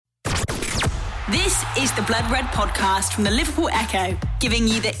This is the Blood Red podcast from the Liverpool Echo, giving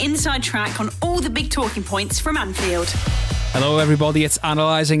you the inside track on all the big talking points from Anfield. Hello everybody, it's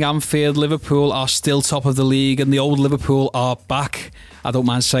Analysing Anfield. Liverpool are still top of the league and the old Liverpool are back. I don't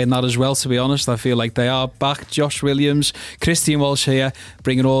mind saying that as well, to be honest. I feel like they are back. Josh Williams, Christian Walsh here,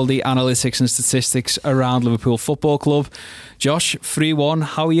 bringing all the analytics and statistics around Liverpool Football Club. Josh, 3-1,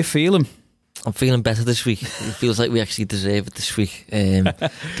 how are you feeling? I'm feeling better this week. It feels like we actually deserve it this week. There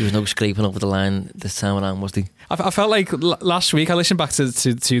was no scraping over the line this time around, was there? I felt like last week I listened back to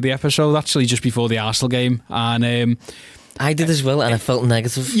the episode actually just before the Arsenal game, and I did as well, and I felt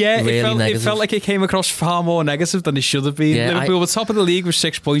negative. Yeah, really negative. It felt like it came across far more negative than it should have been. Yeah, Liverpool were top of the league with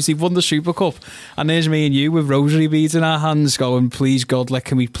 6 points. They've won the Super Cup, and there's me and you with rosary beads in our hands, going, "Please God,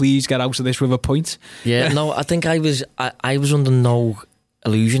 can we please get out of this with a point?" Yeah, no, I think I was under no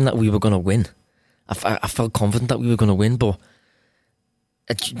illusion that we were going to win. I felt confident that we were going to win, but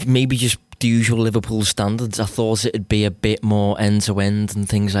maybe just the usual Liverpool standards. I thought it'd be a bit more end to end and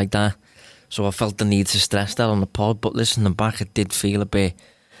things like that. So I felt the need to stress that on the pod. But listening back, it did feel a bit,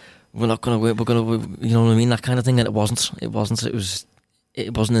 we're not going to win, we're going to win, you know what I mean? That kind of thing. And it wasn't. It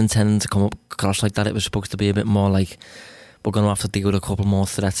wasn't intended to come up across like that. It was supposed to be a bit more like, we're going to have to deal with a couple more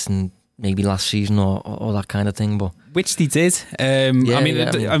threats than maybe last season or that kind of thing. But which they did. I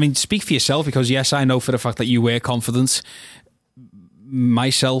mean, speak for yourself, because yes, I know for the fact that you were confident.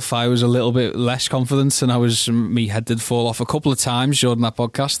 Myself, I was a little bit less confident, and my head did fall off a couple of times during that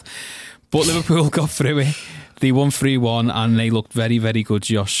podcast. But Liverpool got through it. They won 3-1 and they looked very, very good,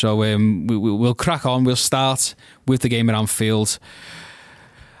 Josh. So we'll crack on. We'll start with the game at Anfield.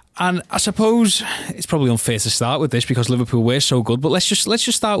 And I suppose it's probably unfair to start with this because Liverpool were so good. But let's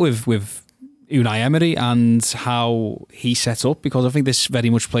just start with Unai Emery and how he set up, because I think this very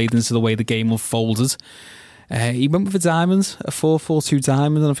much played into the way the game unfolded. He went with a diamond, a 4-4-2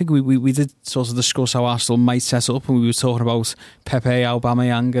 diamond, and I think we did sort of discuss how Arsenal might set up, and we were talking about Pepe,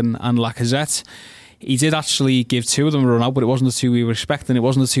 Aubameyang and Lacazette. He did actually give two of them a run out, but it wasn't the two we were expecting. It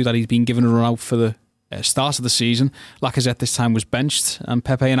wasn't the two that he'd been given a run out for the start of the season. Lacazette this time was benched, and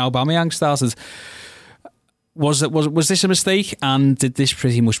Pepe and Aubameyang started. Was this a mistake, and did this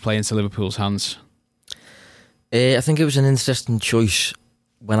pretty much play into Liverpool's hands? I think it was an interesting choice.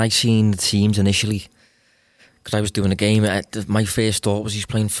 When I seen the teams initially, because I was doing a game, my first thought was he's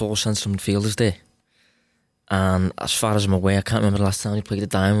playing 4 central midfielders there. And as far as I'm aware, I can't remember the last time he played a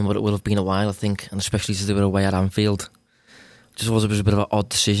diamond, but it will have been a while, I think, and especially to do it away at Anfield. Just was a bit of an odd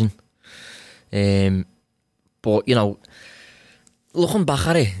decision. But, you know, looking back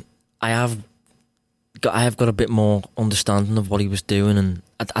at it, I have got a bit more understanding of what he was doing, and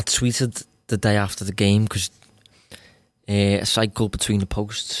I tweeted the day after the game, because a cycle between the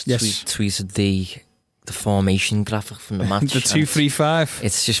posts, yes. Tweeted the formation graphic from the match. The 2-3-5.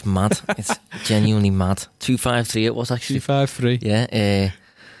 It's just mad. It's genuinely mad. 2-5-3 it was actually. 2-5-3. Yeah.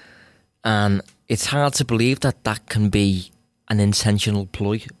 And it's hard to believe that can be an intentional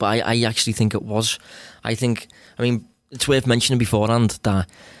ploy, but I actually think it was. I mean, it's worth mentioning beforehand that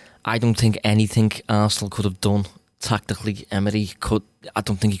I don't think anything Arsenal could have done tactically, I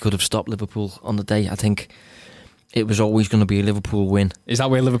don't think he could have stopped Liverpool on the day. I think it was always going to be a Liverpool win. Is that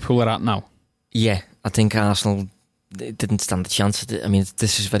where Liverpool are at now? Yeah, I think Arsenal didn't stand a chance. I mean,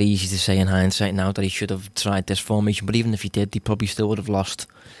 this is very easy to say in hindsight now that he should have tried this formation, but even if he did, he probably still would have lost.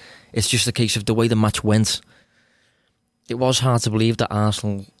 It's just a case of the way the match went. It was hard to believe that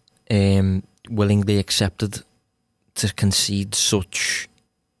Arsenal willingly accepted to concede such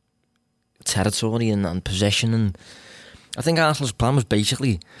territory and possession. And I think Arsenal's plan was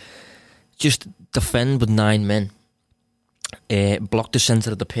basically just defend with 9 men. Block the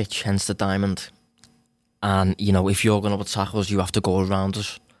centre of the pitch, hence the diamond. And, you know, if you're going to attack us, you have to go around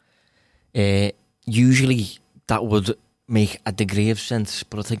us. Usually that would make a degree of sense,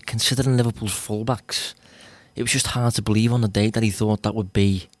 but I think considering Liverpool's fullbacks, it was just hard to believe on the day that he thought that would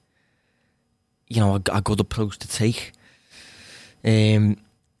be, you know, a good approach to take. And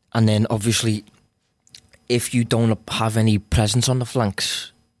then obviously, if you don't have any presence on the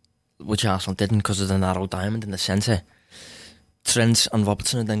flanks, which Arsenal didn't because of the narrow diamond in the centre, Trent and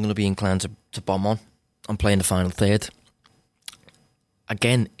Robertson are then going to be inclined to bomb on and play in the final third.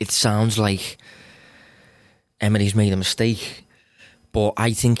 Again, it sounds like Emery's made a mistake, but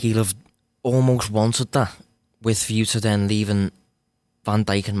I think he'll have almost wanted that, with view to then leaving Van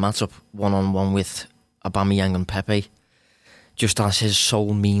Dijk and Matip one-on-one with Aubameyang and Pepe, just as his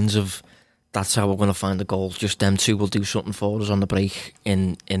sole means of, that's how we're going to find the goal. Just them two will do something for us on the break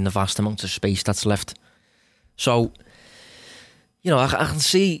in the vast amount of space that's left. So, you know, I can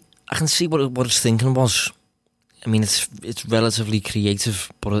see what his thinking was. I mean, it's relatively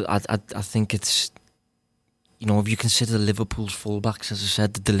creative, but I think it's, you know, if you consider Liverpool's fullbacks, as I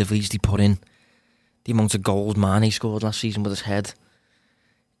said, the deliveries they put in, the amount of goals Mane scored last season with his head,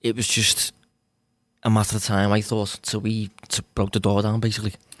 it was just a matter of time, I thought, till we broke the door down,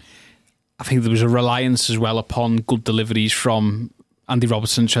 basically. I think there was a reliance as well upon good deliveries from Andy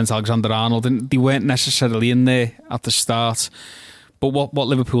Robertson, Trent Alexander-Arnold, and they weren't necessarily in there at the start. But what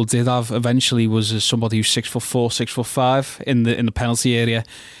Liverpool did have eventually was somebody who's 6'4", 6'5" in the penalty area.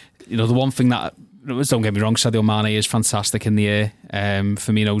 You know, the one thing that, don't get me wrong, Sadio Mane is fantastic in the air.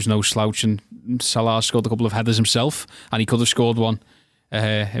 Firmino's no slouch, and Salah scored a couple of headers himself, and he could have scored one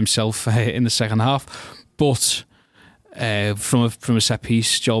himself in the second half. But from a set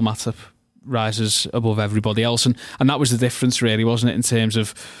piece, Joel Matip rises above everybody else, and that was the difference, really, wasn't it? In terms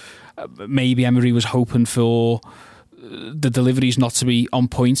of maybe Emery was hoping for the deliveries not to be on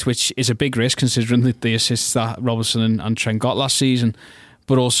point, which is a big risk considering the assists that Robertson and Trent got last season,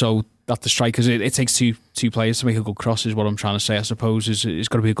 but also that the strikers, it takes two players to make a good cross, is what I'm trying to say, I suppose. It's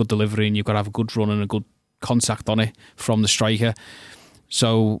got to be a good delivery, and you've got to have a good run and a good contact on it from the striker.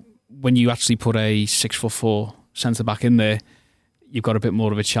 So when you actually put a 6'4" centre back in there, you've got a bit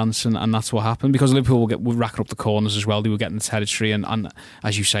more of a chance, and that's what happened, because Liverpool were racking up the corners as well. They were getting the territory, and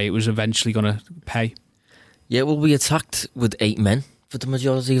as you say, it was eventually going to pay. Yeah, well, we attacked with 8 men for the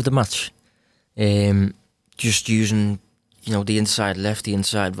majority of the match, just using, you know, the inside left, the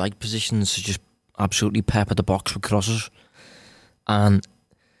inside right positions to just absolutely pepper the box with crosses. And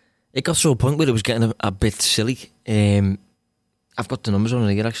it got to a point where it was getting a bit silly. I've got the numbers on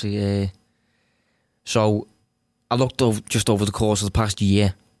it here, actually. So I looked just over the course of the past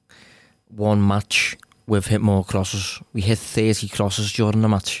year. One match, we've hit more crosses. We hit 30 crosses during the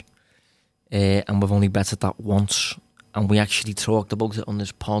match. And we've only betted that once. And we actually talked about it on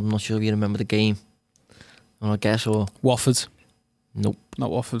this pod. I'm not sure if you remember the game. I guess, or Watford? Nope.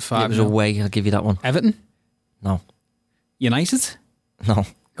 Not Watford, 5. It was away, I'll give you that one. Everton? No. United? No.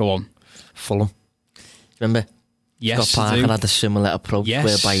 Go on. Fulham. Remember? Yes, Scott Parker had a similar approach, yes,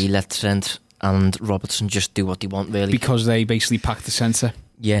 whereby he let Trent and Robertson just do what they want, really. Because they basically packed the centre.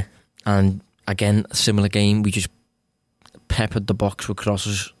 Yeah. And again, a similar game, we just peppered the box with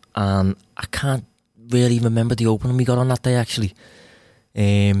crosses, and I can't really remember the opening we got on that day, actually.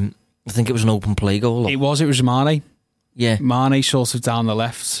 I think it was an open play goal. It was Mane. Yeah. Mane sort of down the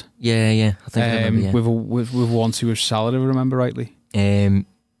left. Yeah. I think I remember, yeah. With 1-2 with Salah, if I remember rightly.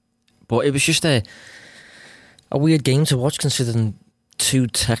 But it was just a weird game to watch, considering two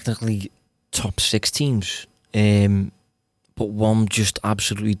technically top 6 teams, but one just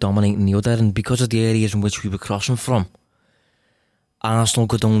absolutely dominating the other. And because of the areas in which we were crossing from, Arsenal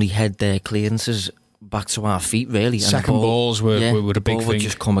could only head their clearances back to our feet, really. Second balls were a big thing. Would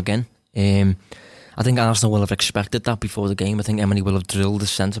just come again. I think Arsenal will have expected that before the game. I think Emery will have drilled the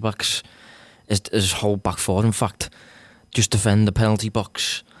centre-backs, his whole back four, in fact, just defend the penalty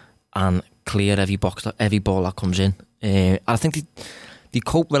box and clear every ball that comes in. I think they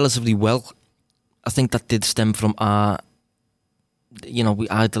cope relatively well. I think that did stem from our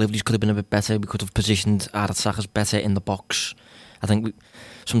deliveries could have been a bit better. We could have positioned our attackers better in the box. I think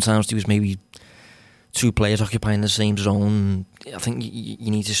sometimes there was maybe 2 players occupying the same zone. I think you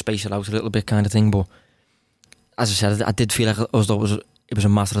need to space it out a little bit, kind of thing. But as I said, I did feel like it was a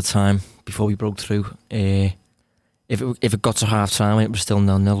matter of time before we broke through. If it got to half time and it was still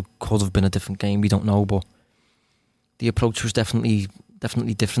 0-0, could have been a different game. We don't know, but the approach was definitely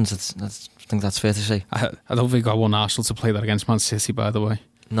different. I think that's fair to say. I don't think I want Arsenal to play that against Man City, by the way.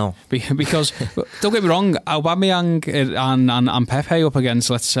 No, because don't get me wrong, Aubameyang and Pepe up against,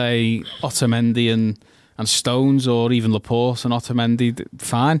 let's say, Otamendi and Stones, or even Laporte and Otamendi,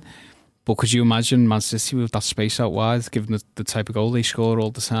 fine. But could you imagine Man City with that space out wide, given the type of goal they score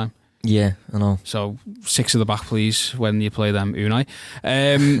all the time? Yeah, I know. So 6 at the back, please, when you play them,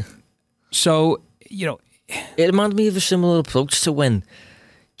 Unai. So, you know, it reminded me of a similar approach to when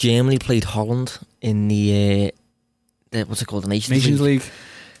Germany played Holland in the what's it called, the Nations League.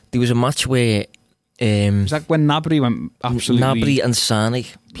 There was a match where was that when Gnabry went absolutely... Gnabry and Sane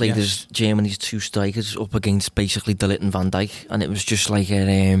played as Germany's 2 strikers up against basically De Ligt and Van Dijk, and it was just like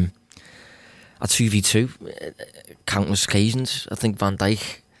a 2v2, countless occasions. I think Van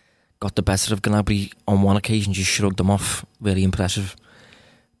Dijk got the better of Gnabry on one occasion, just shrugged him off, very impressive.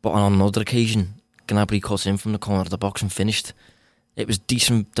 But on another occasion, Gnabry cut in from the corner of the box and finished. It was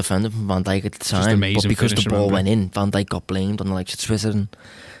decent defending from Van Dijk at the time, but because the ball went in, Van Dijk got blamed on the likes of Twitter and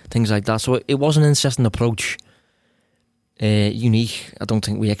things like that. So it was an interesting approach, unique. I don't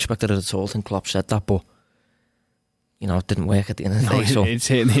think we expected it at all. I think Klopp said that, but it didn't work at the end of the day. So it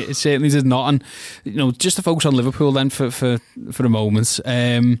certainly did not. And just to focus on Liverpool then for a moment,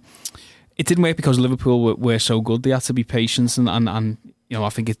 it didn't work because Liverpool were so good. They had to be patient, and I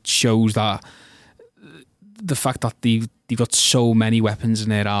think it shows that the fact that they've got so many weapons in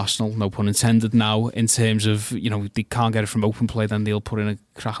their arsenal, no pun intended, now, in terms of, they can't get it from open play, then they'll put in a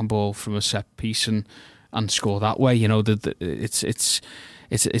cracking ball from a set piece and score that way. It's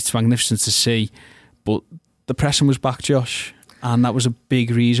magnificent to see. But the pressing was back, Josh, and that was a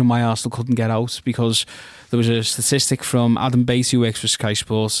big reason why Arsenal couldn't get out, because there was a statistic from Adam Bates, who works for Sky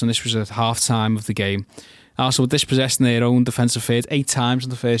Sports, and this was at half-time of the game. Arsenal were dispossessed in their own defensive third 8 times in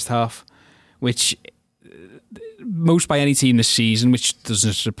the first half, which most by any team this season, which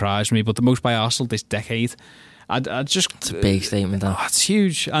doesn't surprise me, but the most by Arsenal this decade. It's a big statement, that. It's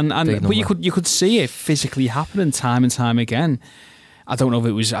huge, but you could see it physically happening time and time again. I don't know if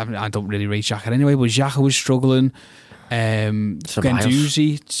it was. I don't really rate Xhaka anyway, but Xhaka was struggling.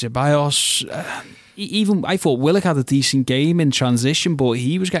 Guendouzi, Ceballos. Even I thought Willock had a decent game in transition, but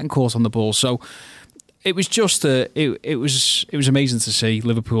he was getting caught on the ball. So it was just it was amazing to see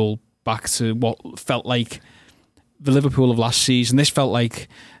Liverpool back to what felt like the Liverpool of last season. This felt like,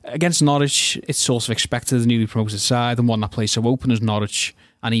 against Norwich, it's sort of expected, the newly promoted side, and one that plays so open as Norwich,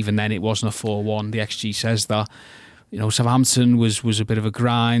 and even then it wasn't a 4-1. The XG says that. Southampton was a bit of a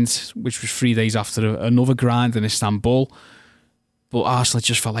grind, which was 3 days after another grind in Istanbul. But Arsenal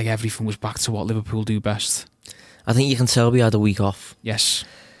just felt like everything was back to what Liverpool do best. I think you can tell we had a week off. Yes.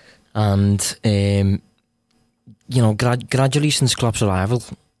 And, gradually since Klopp's arrival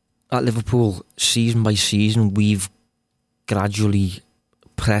at Liverpool, season by season, we've gradually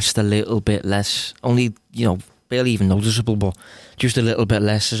pressed a little bit less. Only, barely even noticeable, but just a little bit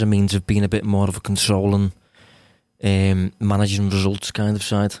less as a means of being a bit more of a controlling, managing results kind of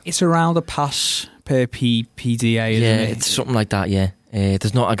side. It's around a pass per PDA, isn't it? It's something like that, yeah.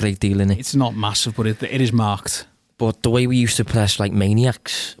 There's not a great deal in it. It's not massive, but it is marked. But the way we used to press like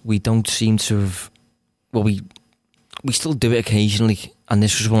maniacs, we don't seem to have... Well, we still do it occasionally, and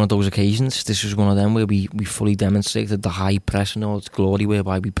this was one of those occasions. This was one of them where we fully demonstrated the high press in all its glory,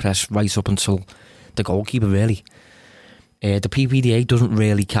 whereby we press right up until the goalkeeper, really. The PPDA doesn't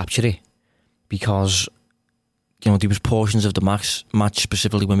really capture it, because there was portions of the match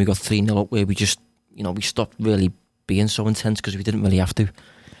specifically when we got 3-0 up where we just, we stopped really being so intense because we didn't really have to.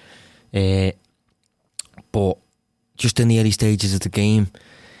 But just in the early stages of the game,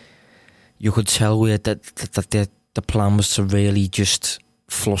 you could tell that the plan was to really just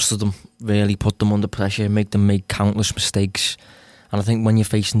fluster them, really put them under pressure, make them make countless mistakes. And I think when you're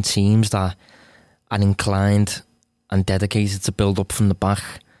facing teams that are inclined and dedicated to build up from the back,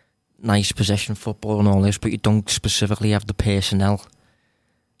 nice possession football and all this, but you don't specifically have the personnel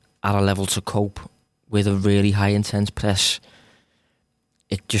at a level to cope with a really high intense press,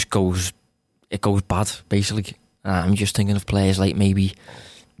 it just goes bad, basically. I'm just thinking of players like maybe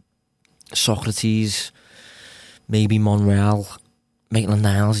Socrates, maybe Monreal,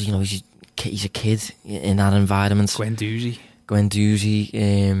 Maitland-Niles. He's a kid in that environment. Guendouzi.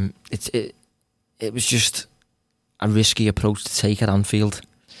 It was just a risky approach to take at Anfield.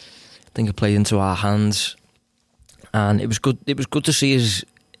 I think it played into our hands, and it was good. It was good to see us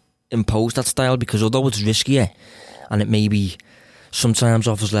impose that style, because although it's riskier and it maybe sometimes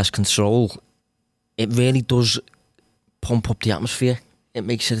offers less control, it really does pump up the atmosphere. It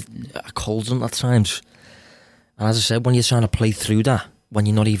makes it a cauldron at times. And as I said, when you're trying to play through that, when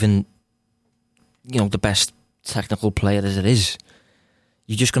you're not even, the best technical player as it is,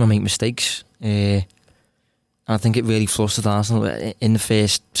 you're just going to make mistakes. And I think it really flustered Arsenal in the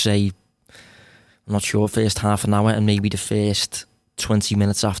first, say, I'm not sure, first half an hour, and maybe the first 20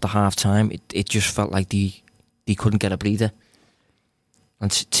 minutes after half time. It just felt like they couldn't get a breather.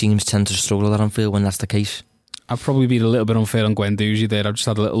 And teams tend to struggle at Anfield when that's the case. I've probably been a little bit unfair on Guendouzi there. I've just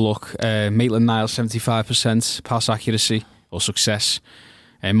had a little look. Maitland-Niles 75% pass accuracy or success.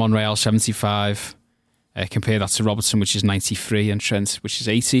 Monreal 75. Compare that to Robertson, which is 93, and Trent, which is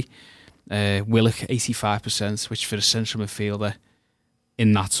 80. Willock 85%, which for a central midfielder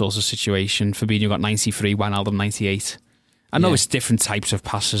in that sort of situation. Fabinho got 93, Wijnaldum 98. I know it's different types of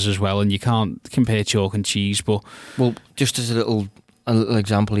passes as well, and you can't compare chalk and cheese, but... Well, just as a little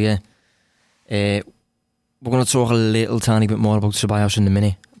example here, we're going to talk a little tiny bit more about Ceballos in a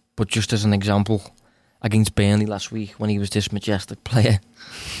minute, but just as an example, against Burnley last week, when he was this majestic player,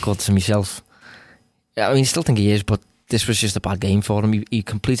 God to myself. I mean, I still think he is, but this was just a bad game for him. He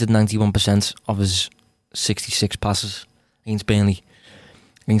completed 91% of his 66 passes against Burnley.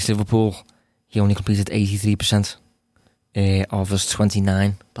 Against Liverpool, he only completed 83% of his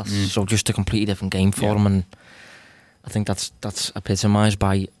 29 passes. So just a completely different game for him. And I think that's epitomised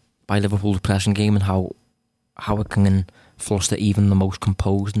by Liverpool's pressing game and how it can fluster even the most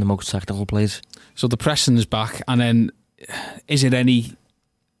composed and the most tactical players. So the pressing is back, and then is it any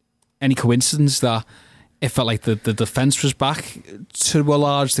coincidence that it felt like the defence was back to a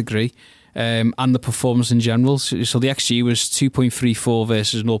large degree, and the performance in general? So the XG was 2.34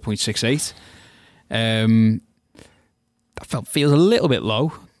 versus 0.68. That feels a little bit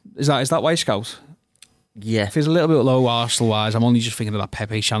low. Is that why, Scout? Yeah. Feels a little bit low Arsenal-wise. I'm only just thinking of that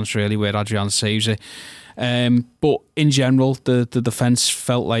Pepe chance, really, where Adrian saves it. But in general, the defence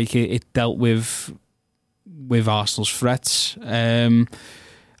felt like it dealt with Arsenal's threats.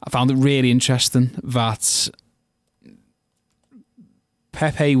 I found it really interesting that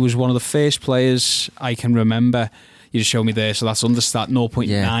Pepe was one of the first players I can remember. You just showed me there, so that's understat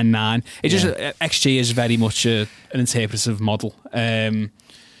 0.99. It just XG is very much an interpretive model.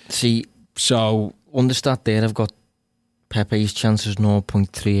 So understat there, I've got Pepe's chances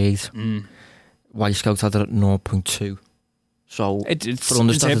 0.38. White Scout had it at 0.2. So it's for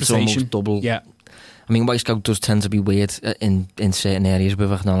understat, it's almost double. Yeah. I mean, White Scout does tend to be weird in certain areas.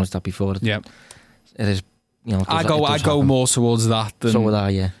 We've acknowledged that before. Yeah. It is. I go more towards that than. So would I,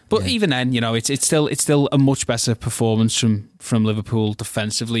 yeah. But even then, it's still a much better performance from Liverpool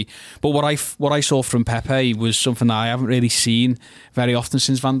defensively. But what I saw from Pepe was something that I haven't really seen very often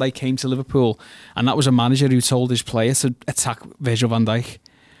since Van Dijk came to Liverpool, and that was a manager who told his player to attack Virgil van Dijk.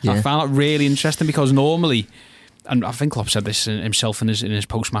 Yeah. I found that really interesting because normally, and I think Klopp said this himself in his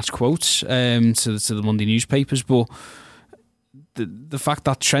post-match quotes to the Monday newspapers, but the fact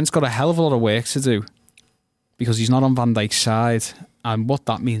that Trent's got a hell of a lot of work to do because he's not on Van Dijk's side, and what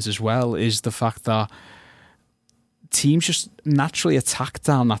that means as well is the fact that teams just naturally attack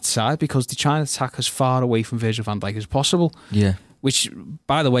down that side because they try and attack as far away from Virgil van Dijk as possible. Yeah. Which,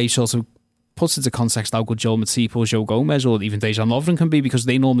 by the way, sort of puts into context how good Joel Matip or Joe Gomez or even Dejan Lovren can be, because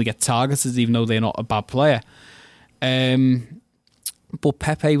they normally get targeted even though they're not a bad player. But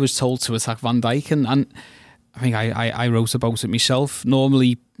Pepe was told to attack Van Dijk, and I think I wrote about it myself.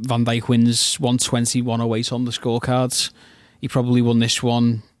 Normally Van Dijk wins 120, 108 on the scorecards. He probably won this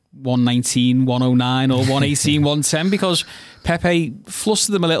one 119, 109 or 118, 110 because Pepe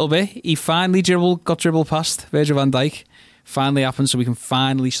flustered them a little bit. He finally got dribbled past Virgil van Dijk. Finally happened, so we can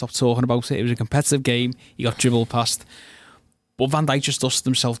finally stop talking about it. It was a competitive game. He got dribbled past. But Van Dijk just dusted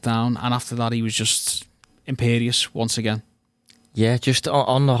himself down, and after that he was just imperious once again. Yeah, just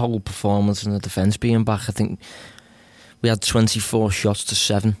on the whole performance and the defence being back, I think we had 24 shots to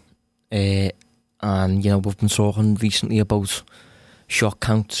 7. And, we've been talking recently about shot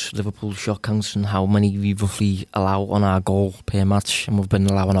counts, Liverpool shot counts, and how many we roughly allow on our goal per match. And we've been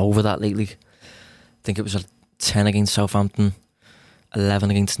allowing over that lately. I think it was a 10 against Southampton,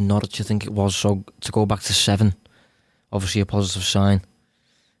 11 against Norwich, I think it was. So to go back to 7, obviously a positive sign.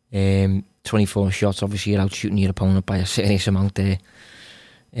 24 shots, obviously you're out shooting your opponent by a serious amount there.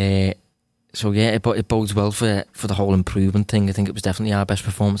 So yeah, it bodes well for the whole improvement thing. I think it was definitely our best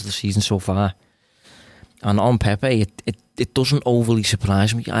performance of the season so far. And on Pepe, it doesn't overly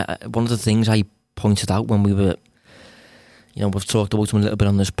surprise me. One of the things I pointed out when we were, we've talked about him a little bit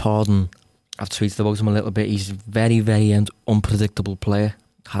on this pod, and I've tweeted about him a little bit. He's a very, very unpredictable player.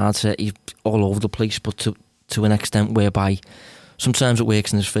 He's all over the place, but to an extent whereby sometimes it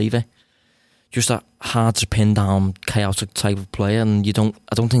works in his favour. Just that hard to pin down, chaotic type of player, and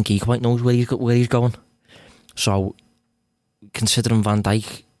I don't think he quite knows where he's going. So, considering Van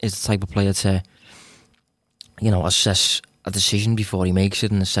Dijk is the type of player to, assess a decision before he makes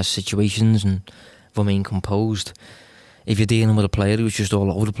it and assess situations and remain composed. If you're dealing with a player who's just all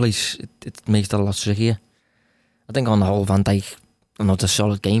over the place, it makes that a lot trickier. I think on the whole, Van Dijk, not a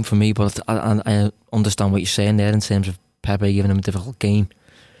solid game for me, but I understand what you're saying there in terms of Pepe giving him a difficult game.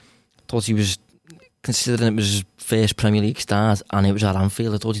 Thought he was, considering it was his first Premier League start and it was at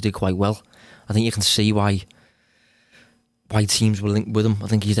Anfield, I thought he did quite well. I think you can see why teams were linked with him. I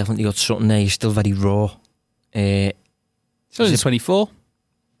think he's definitely got something there. He's still very raw. So he's 24?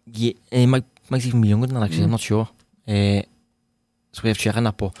 Yeah, he might even be younger than that, actually. I'm not sure. So we have checking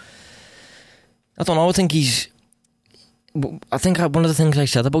that, but I don't know. I think one of the things I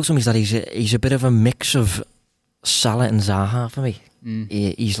said about him is that he's a bit of a mix of Salah and Zaha for me.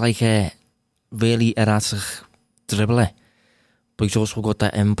 He's like a really erratic dribbler, but he's also got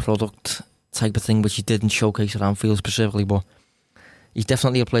that end product type of thing which he didn't showcase at Anfield specifically. But he's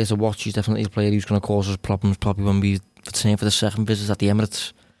definitely a player to watch. He's definitely a player who's going to cause us problems probably when we return for the second visit at the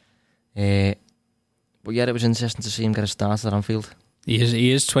Emirates. But yeah, it was interesting to see him get a start at Anfield.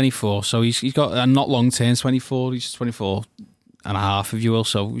 He is 24, so he's got a not long turn 24. He's 24 and a half, if you will.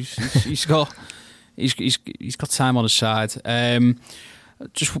 So he's got he's got time on his side.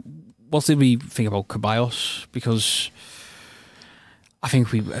 Just what did we think about Ceballos? Because I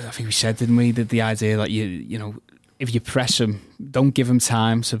think we said, didn't we, that the idea that you know, if you press him, don't give him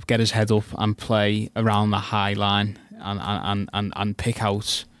time to get his head up and play around the high line and pick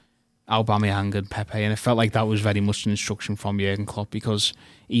out Aubameyang and Pepe, and it felt like that was very much an instruction from Jurgen Klopp, because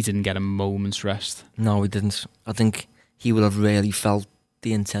he didn't get a moment's rest. No, he didn't. I think he would have really felt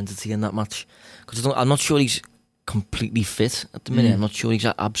the intensity in that match, because I'm not sure he's completely fit at the minute. I'm not sure he's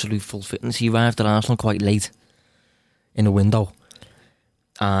at absolute full fitness. He arrived at Arsenal quite late in the window,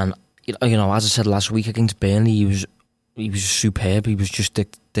 and you know, as I said last week against Burnley, he was superb. He was just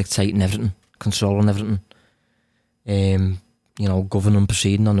dictating everything, controlling everything. You know, governing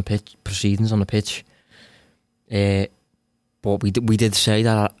proceedings on the pitch. But we did say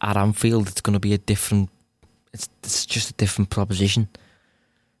that at Anfield it's going to be a different. It's just a different proposition.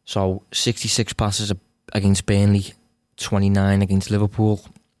 So 66 passes against Burnley, 29 against Liverpool.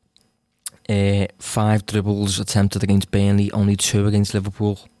 5 dribbles attempted against Burnley, only 2 against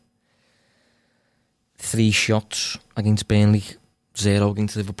Liverpool. 3 shots against Burnley, 0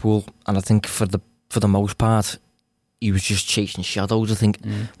 against Liverpool. And I think for the most part, he was just chasing shadows. I think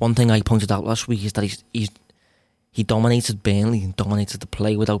one thing I pointed out last week is that he dominated Burnley and dominated the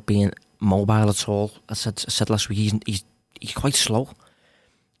play without being mobile at all. I said last week he's quite slow,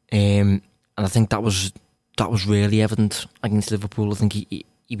 and I think that was really evident against Liverpool. I think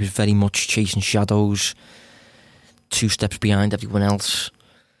he was very much chasing shadows, 2 steps behind everyone else,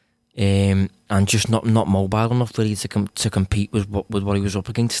 and just not mobile enough really to compete with what he was up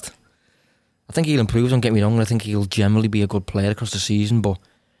against. I think he'll improve, don't get me wrong. I think he'll generally be a good player across the season, but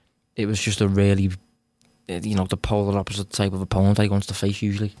it was just a really, you know, the polar opposite type of opponent he wants to face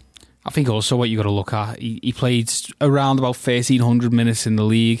usually. I think also what you got to look at, he played around about 1,300 minutes in the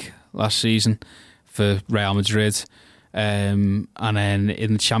league last season for Real Madrid, and then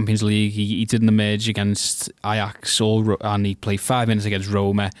in the Champions League he didn't emerge against Ajax, and he played 5 minutes against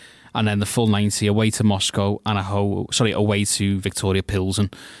Roma, and then the full 90 away to Moscow and away to Victoria Pilsen.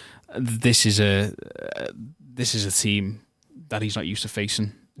 This is a team that he's not used to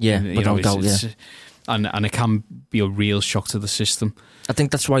facing. Yeah, without doubt, yeah. And it can be a real shock to the system. I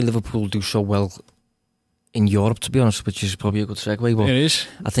think that's why Liverpool do so well in Europe, to be honest, which is probably a good segue. But it is.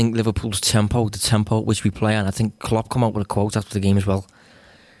 I think Liverpool's the tempo at which we play, and I think Klopp come out with a quote after the game as well.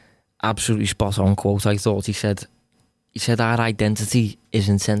 Absolutely spot on quote. I thought he said our identity is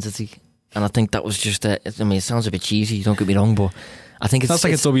intensity, and I think that was just I mean, it sounds a bit cheesy, don't get me wrong, but I think that's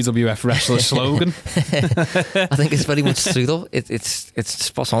like a WWF wrestler slogan. I think it's very much true though. It's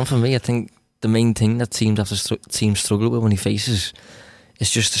spot on for me. I think the main thing that teams struggle with when he faces is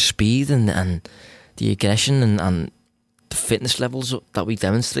just the speed and the aggression and the fitness levels that we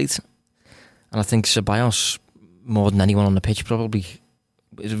demonstrate. And I think Ceballos, more than anyone on the pitch, probably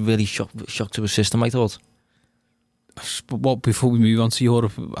is a really shock to his system, I thought. But before we move on to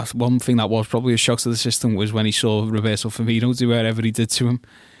Europe, one thing that was probably a shock to the system was when he saw Roberto Firmino do whatever he did to him.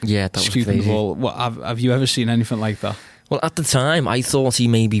 Yeah, that was crazy. The ball. What, have you ever seen anything like that? Well, at the time, I thought he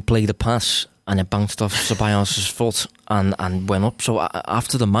maybe played a pass and it bounced off Ceballos' foot and went up. So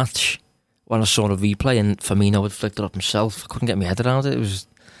after the match, when I saw the replay and Firmino had flicked it up himself, I couldn't get my head around it. It was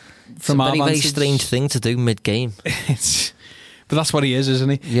a very strange thing to do mid-game. But that's what he is, isn't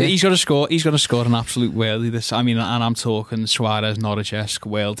he? Yeah. He's going to score. He's going to score an absolute worldie. And I'm talking Suarez, Norwich-esque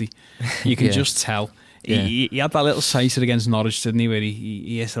worldie. You can just tell. Yeah. He had that little sighter against Norwich, didn't he? Where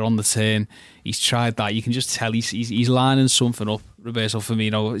he hit it on the turn. He's tried that. You can just tell he's lining something up. Roberto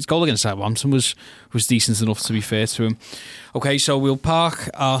Firmino. His goal against Southampton was decent enough, to be fair to him. Okay, so we'll park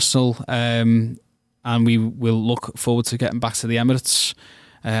Arsenal, and we will look forward to getting back to the Emirates.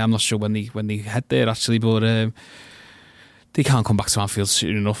 I'm not sure when they head there actually, but. They can't come back to Anfield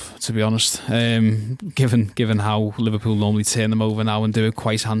soon enough, to be honest. Given how Liverpool normally turn them over now and do it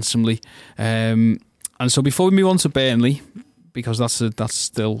quite handsomely. And so before we move on to Burnley, because that's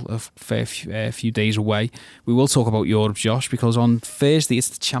still a fair few days away, we will talk about Europe, Josh, because on Thursday it's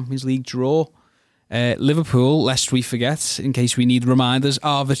the Champions League draw. Liverpool, lest we forget, in case we need reminders,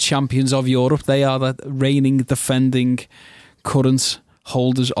 are the champions of Europe. They are the reigning, defending, current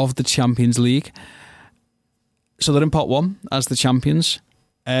holders of the Champions League. So they're in pot 1 as the champions.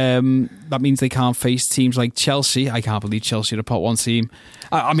 That means they can't face teams like Chelsea. I can't believe Chelsea are a pot 1 team.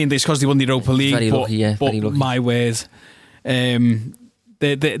 I mean, it's because they won the Europa League. Very lucky, yeah. But my word, they're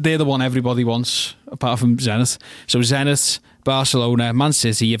the one everybody wants, apart from Zenit. So Zenit, Barcelona, Man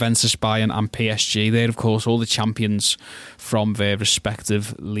City, Juventus, Bayern and PSG. They're, of course, all the champions from their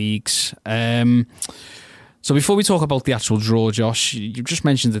respective leagues. So before we talk about the actual draw, Josh, you just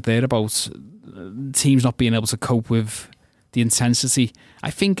mentioned it there about teams not being able to cope with the intensity.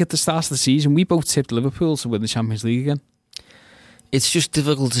 I think at the start of the season, we both tipped Liverpool to win the Champions League again. It's just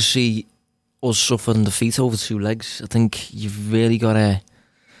difficult to see us suffering defeat over 2 legs. I think you've really got to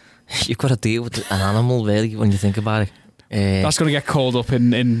deal with an animal, really, when you think about it. That's going to get called up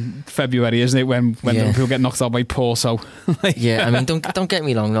in February, isn't it? When Liverpool get knocked out by Porto. Yeah, I mean, don't get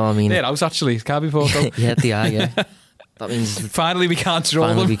me wrong. No, I mean, they're out actually. It can't be Porto. Yeah, they are. Yeah, that means finally we can't draw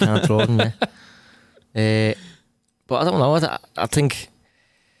them. Finally, we can't draw them. Yeah. But I don't know. I think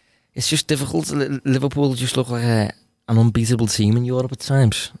it's just difficult. Liverpool just look like an unbeatable team in Europe at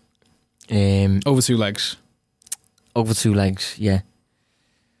times. Over 2 legs. Over 2 legs, yeah.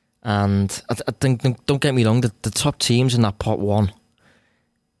 And I think, don't get me wrong, the top teams in that pot 1,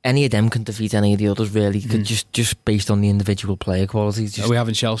 any of them can defeat any of the others, really, just based on the individual player qualities. Are we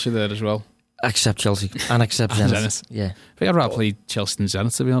having Chelsea there as well? Except Chelsea and except Zenit. Yeah. I think I'd rather play Chelsea than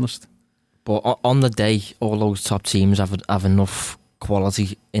Zenit, to be honest. But on the day, all those top teams have enough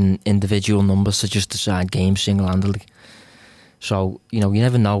quality in individual numbers to just decide games single-handedly. So, you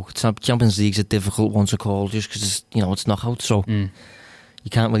never know. Champions League's a difficult one to call just because, it's knockout, so you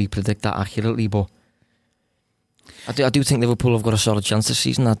can't really predict that accurately. But I do think Liverpool have got a solid chance this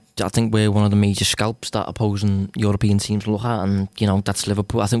season. I think we're one of the major scalps that opposing European teams look at, and, that's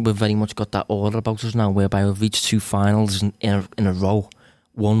Liverpool. I think we've very much got that order about us now, whereby we've reached 2 finals in a row,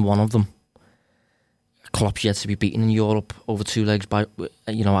 won one of them. Klopp's yet to be beaten in Europe over 2 legs by,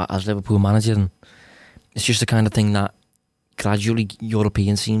 as Liverpool manager, and it's just the kind of thing that gradually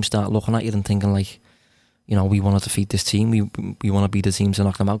European teams start looking at you and thinking like, we want to defeat this team, we want to beat the teams to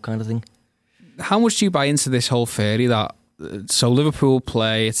knock them out, kind of thing. How much do you buy into this whole theory that so Liverpool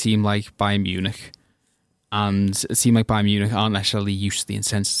play a team like Bayern Munich, and a team like Bayern Munich aren't necessarily used to the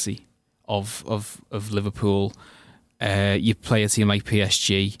intensity of Liverpool? You play a team like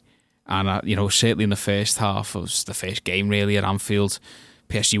PSG, and certainly in the first half, it was the first game really at Anfield,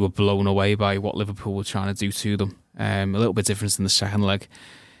 PSG were blown away by what Liverpool were trying to do to them. A little bit different in the second leg.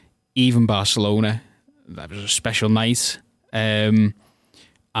 Even Barcelona, that was a special night, and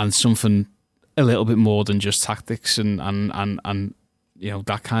something a little bit more than just tactics and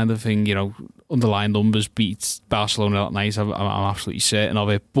that kind of thing. Underlying numbers beats Barcelona that night. I'm absolutely certain of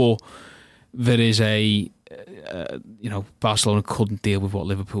it. But there is Barcelona couldn't deal with what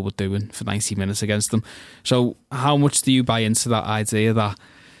Liverpool were doing for 90 minutes against them. So how much do you buy into that idea that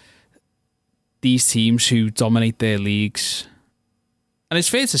these teams who dominate their leagues, and it's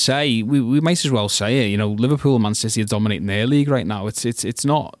fair to say, we might as well say it, Liverpool and Man City are dominating their league right now. It's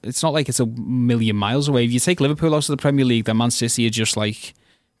not like it's a million miles away. If you take Liverpool out of the Premier League, then Man City are just like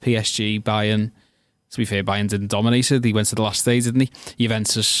PSG, Bayern. To be fair, Bayern didn't dominate it. He went to the last stage, didn't he?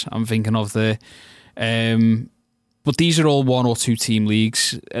 Juventus, I'm thinking of there. But these are all 1 or 2 team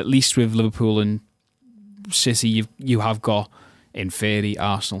leagues. At least with Liverpool and City, you have got, in theory,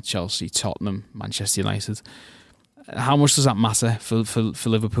 Arsenal, Chelsea, Tottenham, Manchester United. How much does that matter for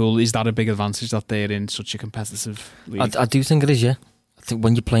Liverpool? Is that a big advantage that they're in such a competitive league? I do think it is, yeah. I think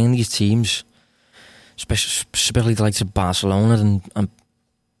when you're playing these teams, especially the likes of Barcelona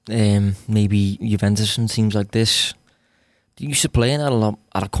and maybe Juventus and teams like this, they used to playing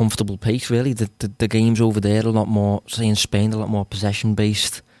at a comfortable pace, really. The games over there are a lot more, say in Spain, a lot more possession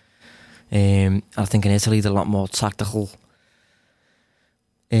based. I think in Italy they're a lot more tactical.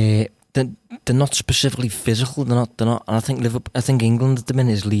 They're not specifically physical. They're not. And I think England at the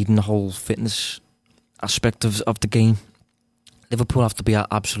minute is leading the whole fitness aspect of the game. Liverpool have to be at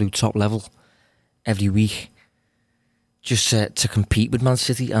absolute top level every week just to compete with Man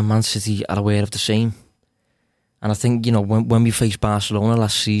City, and Man City are aware of the same. And I think when we faced Barcelona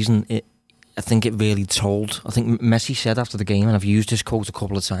last season, I think it really told. I think Messi said after the game, and I've used this quote a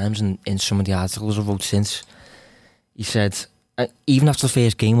couple of times in some of the articles I've wrote since. He said, even after the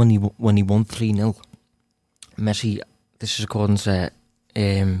first game when he won 3-0, Messi, this is according to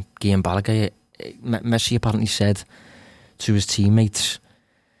Guillaume Balaguer, Messi apparently said to his teammates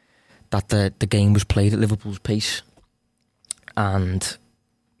that the game was played at Liverpool's pace, and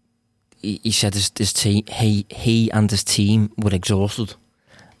he said he and his team were exhausted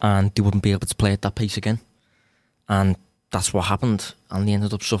and they wouldn't be able to play at that pace again, and that's what happened, and they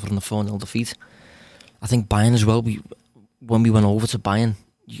ended up suffering a 4-0 defeat. I think Bayern as well, when we went over to Bayern,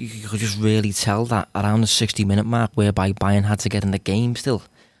 you could just really tell that around the 60-minute mark, whereby Bayern had to get in the game still.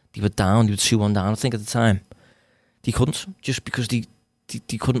 They were down, they were 2-1 down, I think, at the time. They couldn't, just because they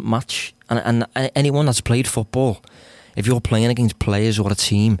couldn't match. And anyone that's played football, if you're playing against players or a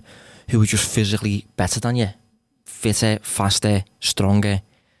team who are just physically better than you, fitter, faster, stronger,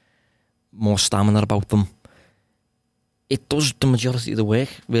 more stamina about them, it does the majority of the work,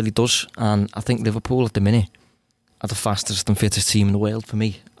 really does. And I think Liverpool at the minute are the fastest and fittest team in the world for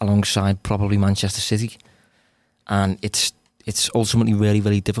me, alongside probably Manchester City. And it's ultimately really,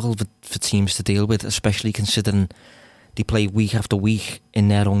 very difficult for teams to deal with, especially considering they play week after week in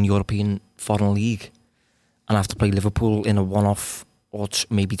their own European foreign league and have to play Liverpool in a one-off or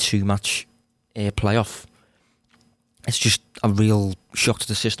maybe two-match playoff. It's just a real shock to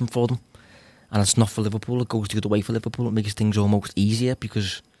the system for them. And it's not for Liverpool. It goes the other way for Liverpool. It makes things almost easier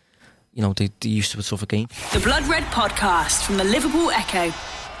because, you know, they're used to a tougher game. The Blood Red Podcast from the Liverpool Echo.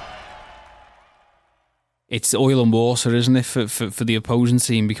 It's oil and water, isn't it, for the opposing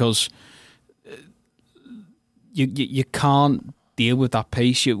team, because you can't deal with that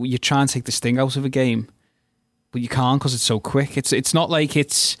pace. You try and take the sting out of a game, but you can't because it's so quick. It's not like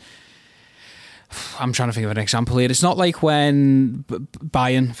it's... I'm trying to think of an example here. It's not like when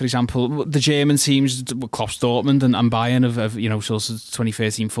Bayern, for example, the German teams, Klopp's Dortmund and Bayern of you know, sort of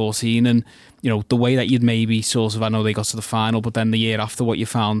 2013-14, and you know, the way that you'd maybe sort of, I know they got to the final, but then the year after, what you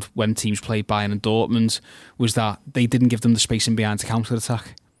found when teams played Bayern and Dortmund was that they didn't give them the space in behind to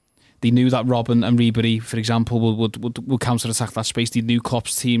counter-attack. They knew that Robben and Ribéry, for example, would counter-attack that space. They knew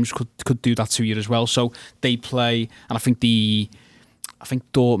Klopp's teams could do that to you as well. So they play, and I think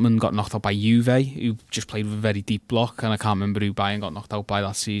Dortmund got knocked out by Juve, who just played with a very deep block, and I can't remember who Bayern got knocked out by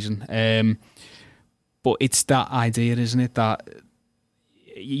that season. But it's that idea, isn't it, that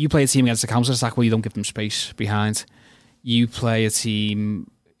you play a team against a counter-attack where you don't give them space behind. You play a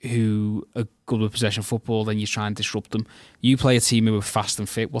team who are good with possession football, then you try and disrupt them. You play a team who are fast and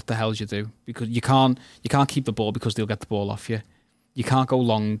fit. What the hell do you do? Because you can't keep the ball because they'll get the ball off you. You can't go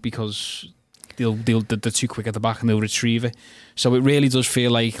long because they're too quick at the back and they'll retrieve it. So it really does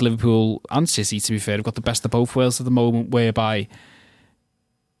feel like Liverpool and City, to be fair, have got the best of both worlds at the moment, whereby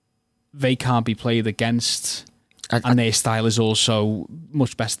they can't be played against, and their style is also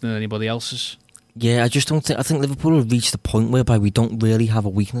much better than anybody else's. Yeah, I just don't think... I think Liverpool have reached the point whereby we don't really have a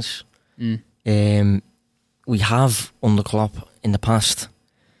weakness. We have under Klopp in the past.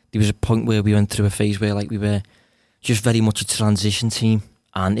 There was a point where we went through a phase where, like, we were just very much a transition team,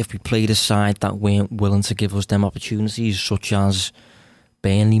 and if we played a side that weren't willing to give us them opportunities, such as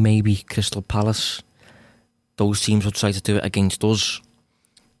Burnley, maybe Crystal Palace, those teams would try to do it against us.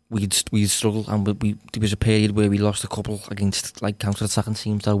 We'd struggle, and there was a period where we lost a couple against like counter-attacking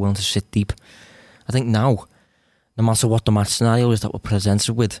teams that are willing to sit deep. I think now, no matter what the match scenario is that we're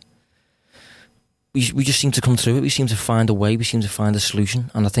presented with, we just seem to come through it. We seem to find a way. We seem to find a solution.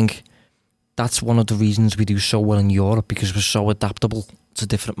 And I think that's one of the reasons we do so well in Europe, because we're so adaptable to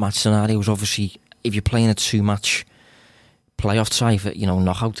different match scenarios. Obviously, if you're playing a two-match playoff tie, you know,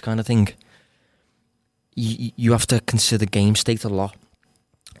 knockout kind of thing, you have to consider game state a lot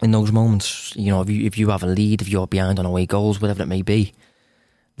in those moments. You know, if you have a lead, if you're behind on away goals, whatever it may be,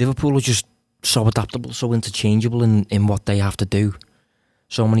 Liverpool are just so adaptable, so interchangeable in what they have to do.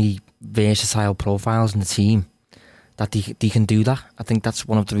 So many versatile profiles in the team that they can do that. I think that's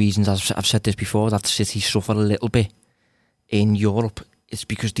one of the reasons, I've said this before, that City suffer a little bit in Europe. It's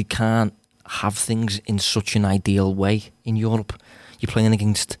because they can't have things in such an ideal way in Europe. You're playing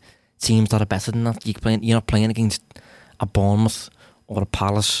against teams that are better than that. You're not playing against a Bournemouth or a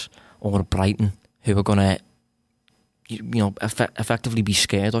Palace or a Brighton who are going to, you know, effectively be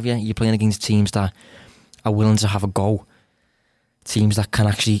scared of you. You're playing against teams that are willing to have a go. Teams that can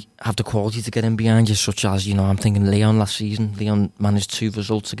actually have the quality to get in behind you, such as, you know, I'm thinking Lyon last season. Lyon managed 2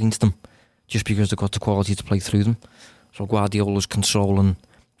 results against them just because they got the quality to play through them. So Guardiola's controlling,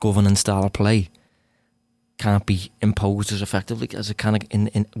 governing style of play can't be imposed as effectively as it can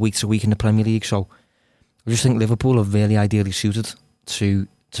in week to week in the Premier League. So I just think Liverpool are really ideally suited to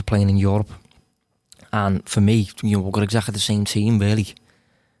playing in Europe. And for me, you know, we've got exactly the same team, really,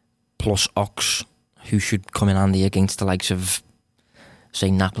 plus Ox, who should come in handy against the likes of,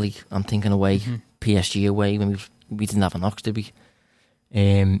 say, Napoli. I'm thinking away, PSG away, when we didn't have an Ox, did we?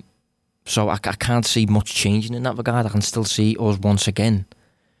 So I can't see much changing in that regard. I can still see us once again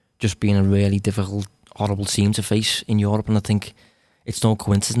just being a really difficult, horrible team to face in Europe. And I think it's no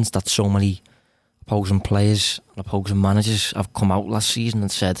coincidence that so many opposing players and opposing managers have come out last season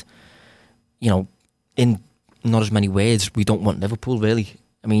and said, you know, in not as many words, we don't want Liverpool, really.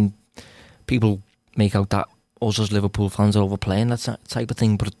 I mean, people make out that us as Liverpool fans are overplaying that type of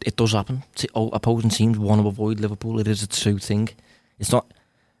thing, but it does happen. Opposing teams want to avoid Liverpool. It is a true thing. It's not,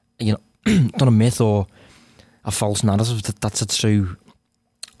 you know, not a myth or a false narrative. That's a true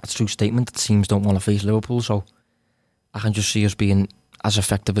statement that teams don't want to face Liverpool. So I can just see us being as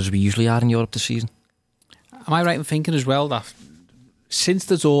effective as we usually are in Europe this season. Am I right in thinking as well that since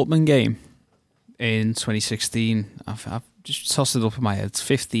the Dortmund game, in 2016. I've just tossed it up in my head. It's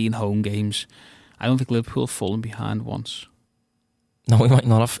 15 home games. I don't think Liverpool have fallen behind once. No, we might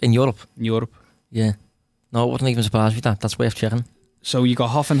not have. In Europe? In Europe. Yeah. No, it wouldn't even surprise me that. That's worth checking. So you got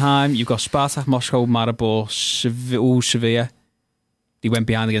Hoffenheim, you got Spartak Moscow, Maribor, Sevilla. They went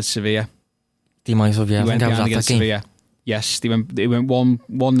behind against Sevilla. They might have, yeah. They went I think behind I was against at that game. Sevilla. Yes, they went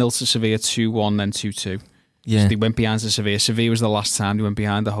 1-0 to Sevilla, 2-1, then 2-2. Yeah. So they went behind to Sevilla. Sevilla was the last time they went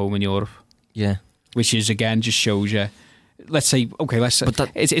behind at home in Europe. Yeah. Which is, again, just shows you. Let's say,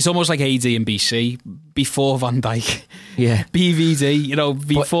 it's almost like AD and BC before Van Dijk. Yeah. BVD,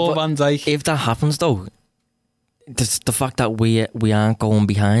 before Van Dijk. If that happens, though, the fact that we aren't going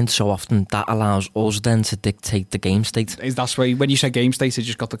behind so often, that allows us then to dictate the game state. That's why when you say game state, it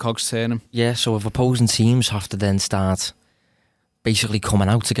just got the cogs turning. Yeah, so if opposing teams have to then start basically coming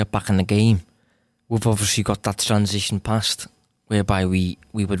out to get back in the game, we've obviously got that transition past whereby we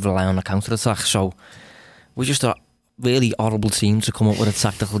would rely on a counter-attack. So we're just a really horrible team to come up with a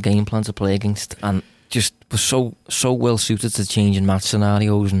tactical game plan to play against, and just we're so well suited to changing match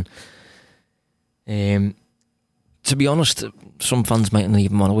scenarios. And to be honest, some fans might not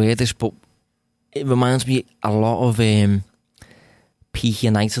even want to hear this, but it reminds me a lot of peak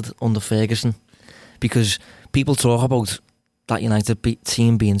United under Ferguson, because people talk about that United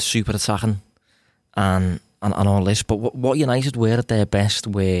team being super attacking and all this, but what United were at their best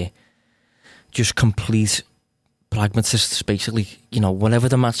were just complete pragmatists, basically. Whatever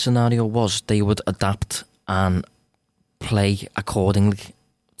the match scenario was, they would adapt and play accordingly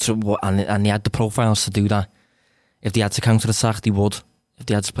to what, and they had the profiles to do that. If they had to counter-attack, they would. If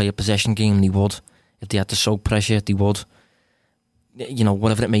they had to play a possession game, they would. If they had to soak pressure, they would.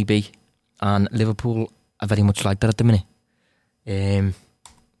 Whatever it may be. And Liverpool are very much like that at the minute.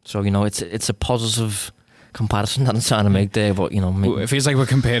 So, it's a positive comparison that I'm trying to make there, but, It feels like we're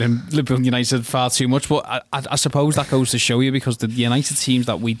comparing Liverpool and United far too much, but I suppose that goes to show you, because the United teams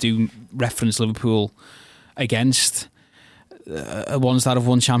that we do reference Liverpool against are ones that have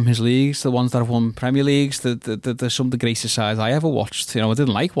won Champions Leagues, the ones that have won Premier Leagues. They're some of the greatest sides I ever watched. I didn't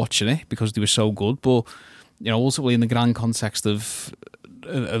like watching it because they were so good, but ultimately in the grand context of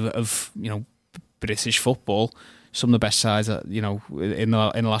British football, some of the best sides in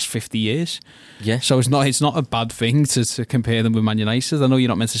the last 50 years. Yeah. So it's not a bad thing to compare them with Man United. I know you're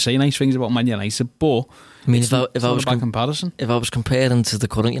not meant to say nice things about Man United, but I mean, if I was comparison. If I was comparing to the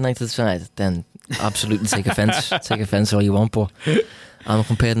current United side, then absolutely take offence. Take offence all you want, but I'm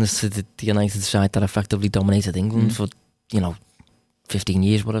comparing this to the United side that effectively dominated England for 15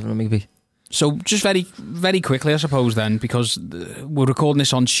 years, whatever it may be. So just very, very quickly, I suppose, then, because we're recording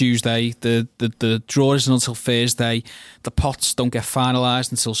this on Tuesday, the draw isn't until Thursday. The pots don't get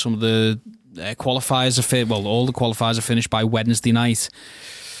finalised until some of the qualifiers are all the qualifiers are finished by Wednesday night.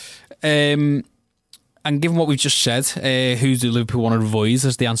 And given what we've just said, who do Liverpool want to avoid?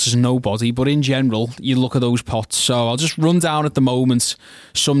 As the answer is nobody. But in general, you look at those pots. So I'll just run down at the moment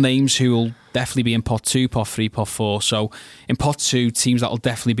some names who will definitely be in pot 2, pot 3, pot 4. So in pot 2, teams that will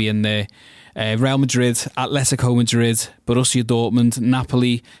definitely be in there: Real Madrid, Atletico Madrid, Borussia Dortmund,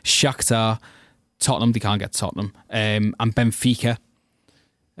 Napoli, Shakhtar, Tottenham. They can't get Tottenham, and Benfica.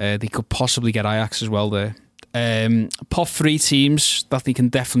 They could possibly get Ajax as well there. Pot 3 teams that they can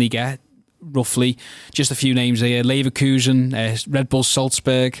definitely get. Roughly, just a few names here: Leverkusen, Red Bull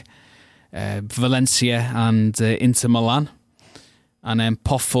Salzburg, Valencia, and Inter Milan. And then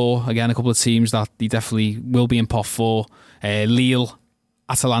pot 4, again, a couple of teams that they definitely will be in pot 4: Lille,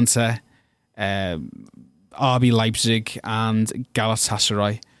 Atalanta, RB Leipzig, and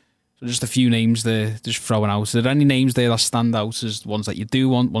Galatasaray. So just a few names there, just throwing out. Are there any names there that stand out as ones that you do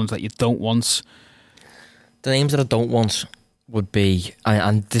want, ones that you don't want? The names that I don't want would be,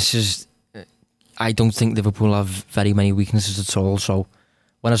 and this is, I don't think Liverpool have very many weaknesses at all. So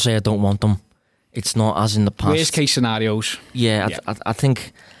when I say I don't want them, it's not as in the past. Worst case scenarios. Yeah, I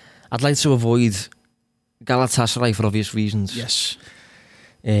think I'd like to avoid Galatasaray for obvious reasons. Yes.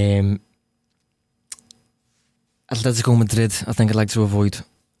 Atletico Madrid, I think I'd like to avoid.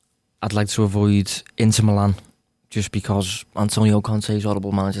 I'd like to avoid Inter Milan, just because Antonio Conte is a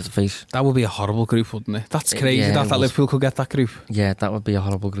horrible manager to face. That would be a horrible group, wouldn't it? That's crazy Yeah, that Liverpool could get that group. Yeah, that would be a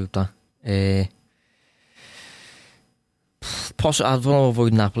horrible group, that. I'd want to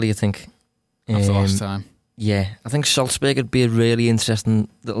avoid Napoli, I think. After last time. Yeah, I think Salzburg would be a really interesting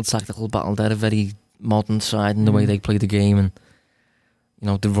little tactical battle. They're a very modern side in the way they play the game, and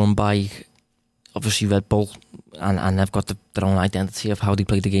they run by obviously Red Bull, and they've got their own identity of how they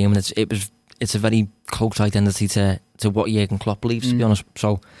play the game, and it's a very close identity to what Jurgen Klopp believes, to be honest.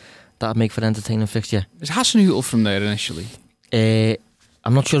 So that'd make for an entertaining fixture. Is Hasenhüttl from there initially?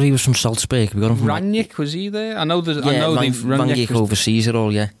 I'm not sure he was from Salzburg. We got him from Rangnick, was he there? I know. Rangnick overseas it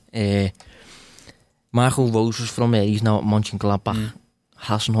all. Yeah. Marco Rose was from there. He's now at Mönchengladbach.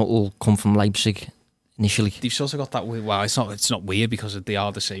 Hasenhüttl come from Leipzig initially. They've sort of got that. Well, it's not weird because they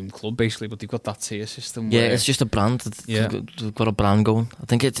are the same club basically, but they've got that tier system. Yeah, it's just a brand. They've got a brand going. I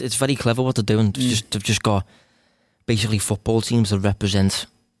think it's very clever what they're doing. They've just got basically football teams that represent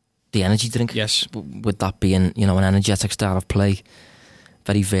the energy drink. Yes, with that being an energetic style of play,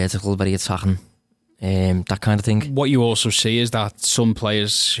 very vertical, very attacking, that kind of thing. What you also see is that some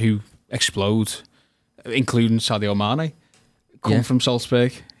players who explode, including Sadio Mane, come from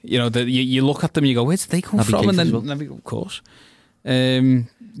Salzburg. You look at them and you go, where did they come from? And then, of course. He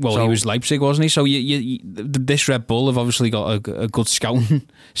was Leipzig, wasn't he? So this Red Bull have obviously got a good scouting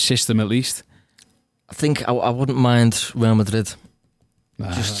system at least. I think I wouldn't mind Real Madrid.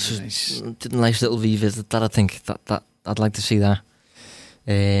 Just nice. Did a nice little revisit that. I think that I'd like to see that.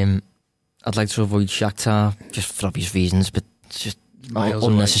 I'd like to avoid Shakhtar just for obvious reasons, but it's just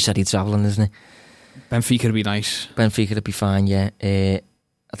unnecessary travelling, isn't it? Benfica would be nice. Benfica would be fine, yeah.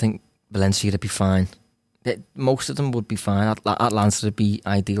 I think Valencia would be fine. Most of them would be fine. Atlanta would be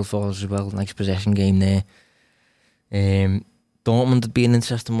ideal for us as well. Nice possession game there. Dortmund would be an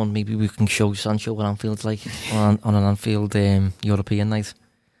interesting one. Maybe we can show Sancho what Anfield's like on an Anfield European night.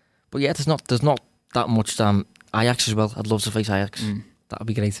 But yeah, there's not that much. Ajax as well. I'd love to face Ajax. That'd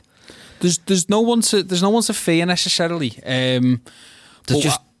be great. There's no one to fear necessarily.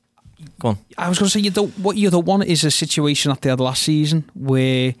 Go on. I was going to say what you don't want is a situation that they had last season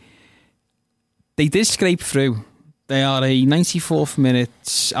where they did scrape through. They are a 94th minute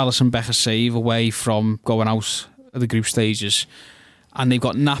Alisson Becker save away from going out of the group stages, and they've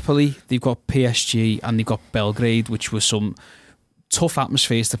got Napoli, they've got PSG, and they've got Belgrade, which were some tough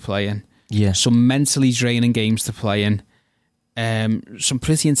atmospheres to play in. Yeah, some mentally draining games to play in. Some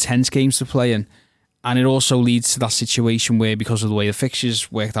pretty intense games to play in. And it also leads to that situation where, because of the way the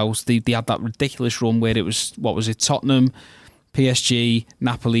fixtures worked out, they had that ridiculous run where it was, Tottenham, PSG,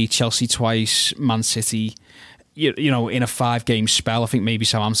 Napoli, Chelsea twice, Man City, in a 5-game spell. I think maybe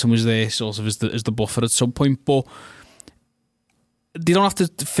Southampton was there sort of as the buffer at some point. But they don't have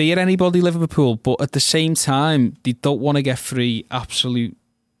to fear anybody, Liverpool. But at the same time, they don't want to get 3 absolute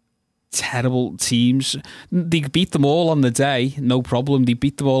terrible teams. They beat them all on the day, no problem. They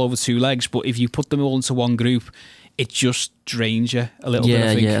beat them all over 2 legs, but if you put them all into one group, it just drains you a little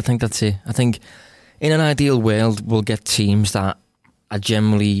bit. Yeah, I think that's it. I think in an ideal world, we'll get teams that are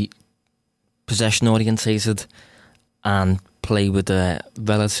generally possession orientated and play with a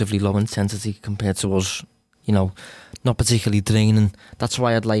relatively low intensity compared to us. Not particularly draining. That's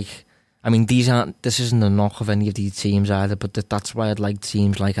why I'd like. I mean, this isn't a knock of any of these teams either, but that's why I'd like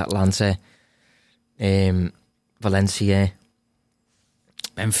teams like Atlanta, Valencia,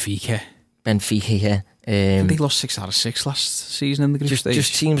 Benfica, yeah. They lost 6 out of 6 last season in the group stage.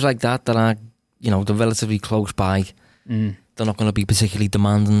 Just teams like that are, they're relatively close by. They're not going to be particularly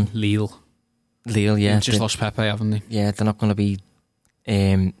demanding. Lille, yeah. They just lost Pepe, haven't they? Yeah, they're not going to be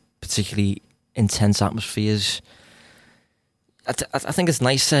particularly intense atmospheres. I think it's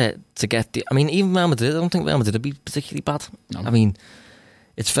nice to get even Real Madrid. I don't think Real Madrid would be particularly bad. No. I mean,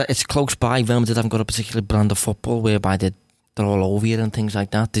 it's close by. Real Madrid haven't got a particular brand of football whereby they're all over you and things like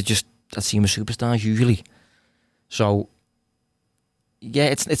that. They're just a team of superstars usually. So yeah,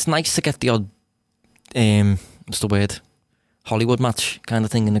 it's nice to get the odd what's the word, Hollywood match kind of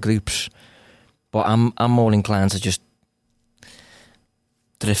thing in the groups. But I'm more inclined to just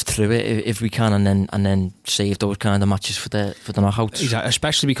drift through it if we can, and then save those kind of matches for the knockouts. Exactly.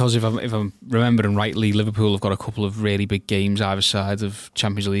 Especially because if I'm remembering rightly, Liverpool have got a couple of really big games either side of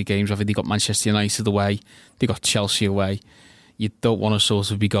Champions League games. I think they got Manchester United away, they got Chelsea away. You don't want to sort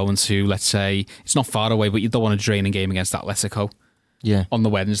of be going to, let's say, it's not far away, but you don't want a draining game against Atletico. Yeah. On the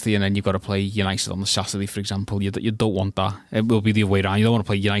Wednesday, and then you've got to play United on the Saturday, for example. You don't want that. It will be the other way around. You don't want to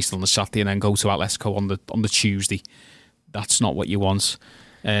play United on the Saturday and then go to Atletico on the Tuesday. That's not what you want.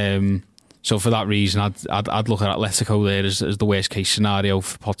 So for that reason, I'd look at Atletico there as the worst case scenario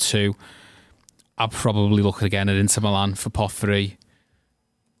for pot 2. I'd probably look again at Inter Milan for pot 3,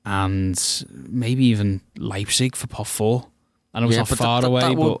 and maybe even Leipzig for pot 4. I know it's not far away.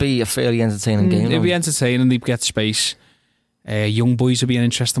 That would be a fairly entertaining game. It'd be entertaining. They'd get space. Young Boys would be an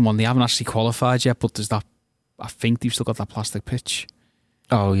interesting one. They haven't actually qualified yet, but there's that. I think they've still got that plastic pitch.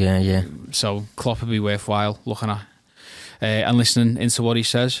 Oh yeah. So Klopp would be worthwhile looking at. And listening into what he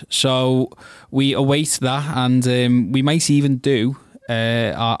says. So we await that, and we might even do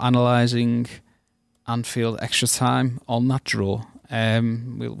our analysing Anfield extra time on that draw.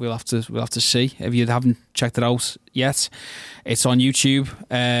 We'll have to see. If you haven't checked it out yet, it's on YouTube.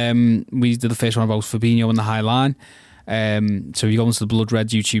 We did the first one about Fabinho and the High Line. So if you go onto the Blood Red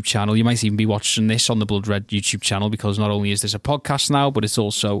YouTube channel, you might even be watching this on the Blood Red YouTube channel, because not only is this a podcast now, but it's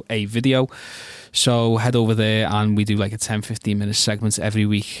also a video. So head over there, and we do like a 10-15 minute segment every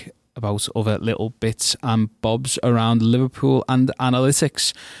week about other little bits and bobs around Liverpool and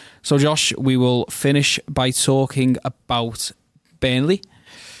analytics. So Josh, we will finish by talking about Burnley,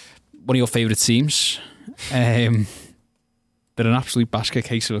 one of your favourite teams. They're an absolute basket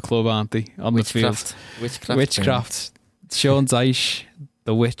case of a club, aren't they, on the field? Witchcraft. Sean Dyche,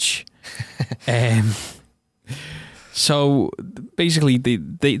 the witch. So basically,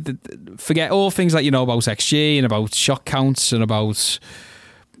 they forget all things that you know about XG and about shot counts and about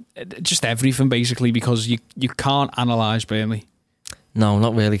just everything, basically, because you can't analyse Burnley. No,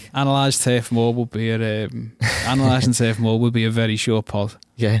 not really. Analysing Turf Moor would be a very short pod.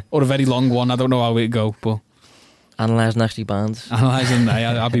 Yeah. Or a very long one. I don't know how it'd go, but Analysing Ashley Barnes. Analysing,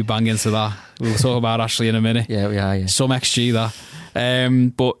 I'll be banging to that. We'll talk about Ashley in a minute. Yeah, we are, yeah. Some XG, that.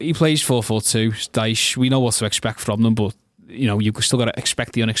 But he plays 4-4-2, Dyche. We know what to expect from them, but you know, you've still got to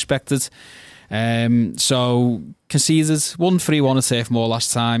expect the unexpected. So conceded 1-3-1 at Turf Moor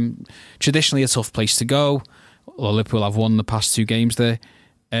last time. Traditionally a tough place to go. Well, Liverpool have won the past 2 games there,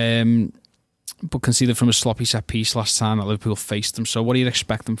 but conceded from a sloppy set piece last time that Liverpool faced them. So what are you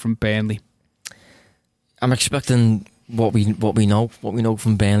expecting from Burnley? I'm expecting what we know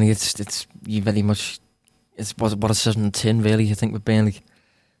from Burnley. It's you very much it's what it says in the tin, really. I think with Burnley,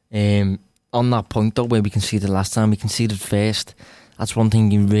 on that point though, where we conceded last time, we conceded first. That's one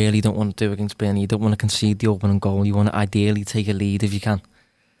thing you really don't want to do against Burnley. You don't want to concede the opening goal. You want to ideally take a lead if you can.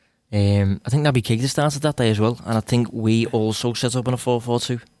 I think Naby Keita started that day as well, and I think we also set up in a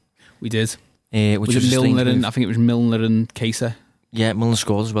 4-4-2. We did. Which was Milner and I think it was Milner and Keita. Yeah, Milner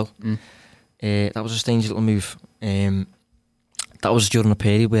scored as well. That was a strange little move. That was during a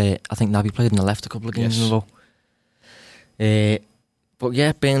period where I think Naby played on the left a couple of games in a row. But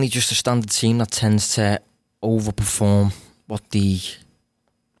yeah, Burnley just a standard team that tends to overperform what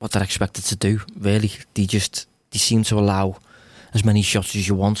they're expected to do. Really, they seem to allow as many shots as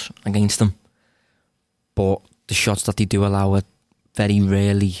you want against them, but the shots that they do allow are very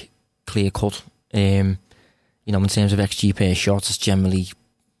rarely clear cut. In terms of XG per shots, it's generally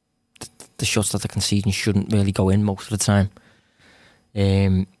the shots that they're conceding shouldn't really go in most of the time.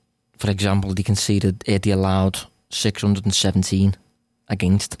 For example, they allowed 617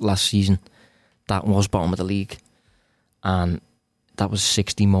 against last season. That was bottom of the league, and that was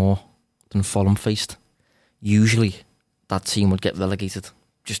 60 more than Fulham faced. Usually that team would get relegated.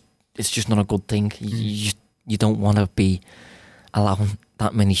 It's just not a good thing. You don't want to be allowing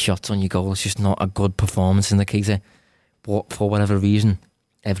that many shots on your goal. It's just not a good performance in the case. But for whatever reason,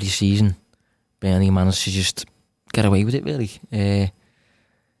 every season Burnley managed to just get away with it, really.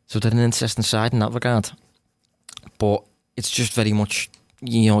 So they're an interesting side in that regard. But it's just very much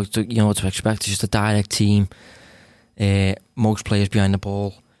you know what to expect. It's just a direct team. Most players behind the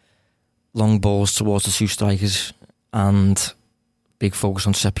ball, long balls towards the 2 strikers, and big focus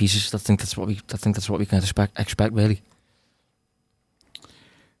on set pieces. I think that's what we can expect really.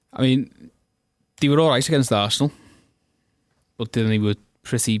 I mean, they were all right against Arsenal, but then they were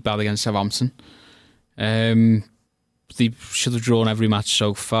pretty bad against Southampton. They should have drawn every match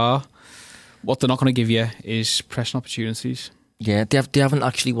so far. What they're not going to give you is pressing opportunities. Yeah, they haven't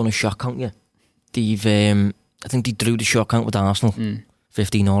actually won a shot count yet. I think they drew the shot count with Arsenal,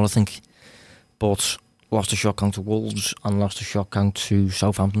 15-all, I think, but lost a shot count to Wolves and lost a shot count to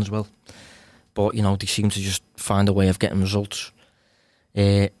Southampton as well. But they seem to just find a way of getting results.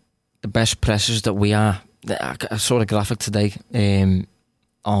 The best presses that we are, I saw a graphic today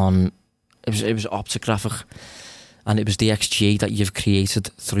on it was Opta graphic, and it was the XG that you've created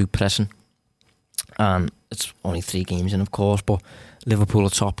through pressing, and it's only 3 games in, of course, but Liverpool are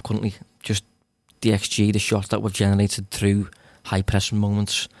top currently. Just the XG, the shots that were generated through high pressing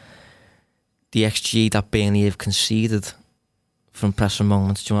moments. The XG that Burnley have conceded from pressing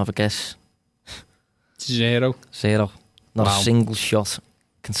moments, do you have a guess? 0. Not a single shot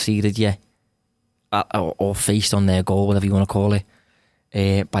conceded yet, or faced on their goal, whatever you want to call it,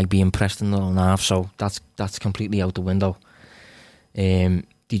 by being pressed in their own half. So that's completely out the window. We're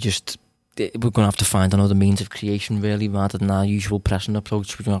going to have to find another means of creation, really, rather than our usual pressing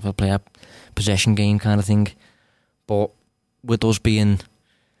approach. We're going to have to play a possession game kind of thing. But with us being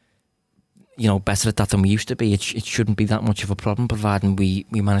better at that than we used to be, it shouldn't be that much of a problem, providing we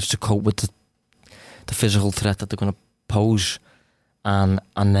manage to cope with the physical threat that they're going to pose and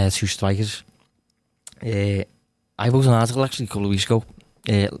their 2 strikers. I I wrote an article actually a couple of weeks ago.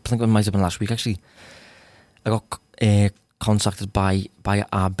 I think it might have been last week actually. I got contacted by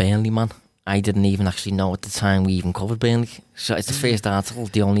our Burnley man. I didn't even actually know at the time we even covered Burnley. So it's the first article,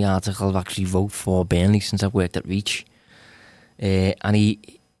 the only article I've actually wrote for Burnley since I've worked at Reach. And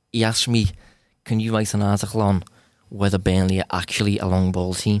he asked me, can you write an article on whether Burnley are actually a long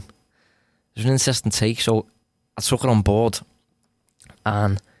ball team? It was an interesting take, so I took it on board.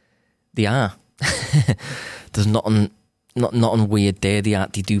 And they are. There's nothing weird there.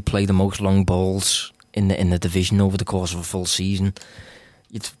 They do play the most long balls in the division over the course of a full season.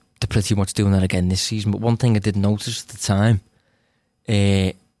 They're pretty much doing that again this season. But one thing I did notice at the time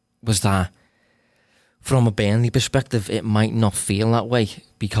was that from a Burnley perspective, it might not feel that way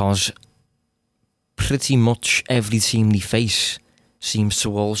because pretty much every team they face seems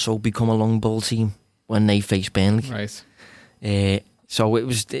to also become a long ball team when they face Burnley. Right. So it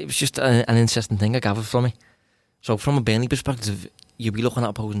was just an interesting thing I gathered from it. So from a Burnley perspective, you'll be looking at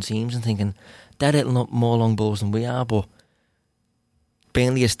opposing teams and thinking, they're hitting up more long balls than we are, but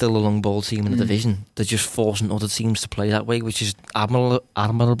Burnley is still a long ball team in the division. They're just forcing other teams to play that way, which is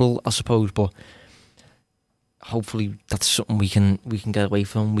admirable, I suppose, but hopefully that's something we can get away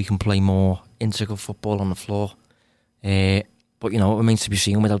from. We can play more integral football on the floor. But, you know, it remains to be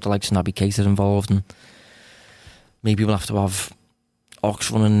seen without the likes of Naby Keita involved, and maybe we'll have to have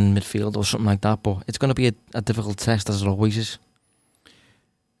Ox running in midfield or something like that, but it's going to be a difficult test, as it always is.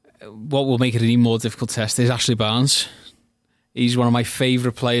 What will make it an even more difficult test is Ashley Barnes. He's one of my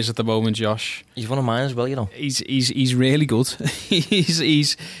favourite players at the moment, Josh. He's one of mine as well, you know. He's really good.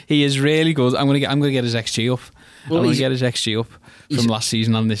 he is really good. I'm gonna get his XG up. Well, I'm gonna get his XG up from last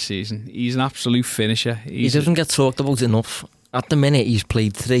season and this season. He's an absolute finisher. He doesn't get talked about enough. At the minute, he's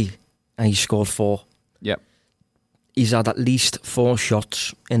played 3 and he's scored 4. Yep. He's had at least 4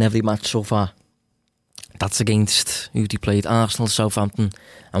 shots in every match so far. That's against who he played: Arsenal, Southampton,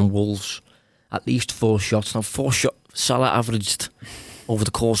 and Wolves. At least 4 shots. Now, 4 shots. Salah averaged over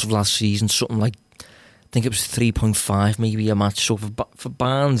the course of last season something like, I think it was 3.5 maybe a match. So for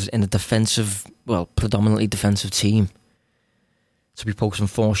Barnes in a defensive, well, predominantly defensive team, to be posting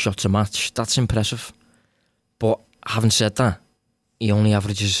 4 shots a match, that's impressive. But having said that, he only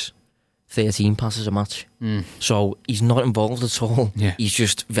averages 13 passes a match. So he's not involved at all. Yeah. He's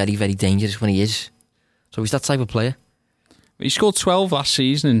just very, very dangerous when he is. So he's that type of player. He scored 12 last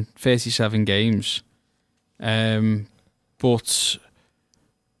season in 37 games. But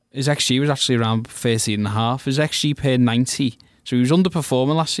his XG was actually around 13.5. His XG per 90, so he was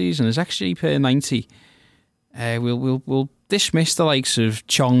underperforming last season. His XG per 90, we'll dismiss the likes of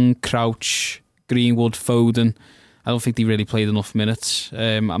Chong, Crouch, Greenwood, Foden. I don't think they really played enough minutes.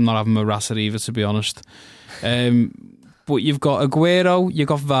 I'm not having Morata either, to be honest. But you've got Aguero, you've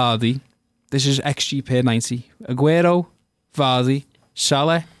got Vardy. This is XG per 90. Aguero, Vardy,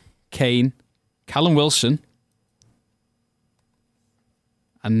 Salah, Kane, Callum Wilson.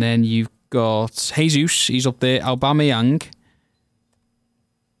 And then you've got Jesus, he's up there, Aubameyang,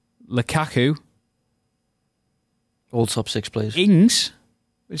 Lukaku. All top 6 players. Ings.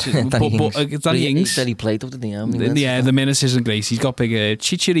 Danny Ings. He said he played, didn't he? The minutes isn't great. He's got bigger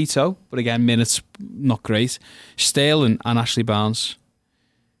Chicharito, but again, minutes not great. Sterling and Ashley Barnes.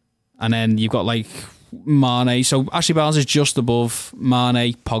 And then you've got like Mane. So Ashley Barnes is just above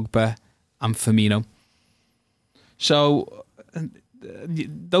Mane, Pogba and Firmino. So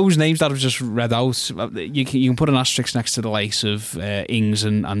those names that I've just read out, you can put an asterisk next to the likes of Ings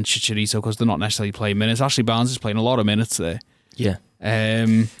and Chicharito because they're not necessarily playing minutes. Ashley Barnes is playing a lot of minutes there. Yeah.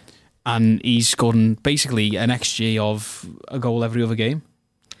 And he's gotten basically an XG of a goal every other game.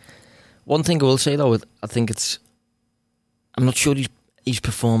 One thing I will say though, I think I'm not sure he's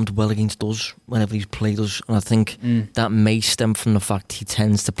performed well against us whenever he's played us, and I think that may stem from the fact he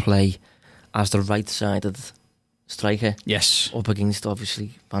tends to play as the right-sided striker. Yes. Up against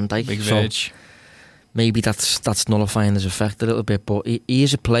obviously Van Dijk. Big so verge. maybe that's nullifying his effect a little bit, but he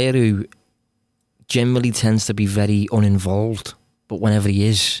is a player who generally tends to be very uninvolved, but whenever he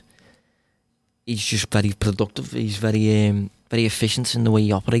is, he's just very productive. He's very very efficient in the way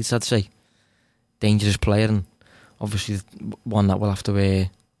he operates, I'd say. Dangerous player, and obviously one that we'll have to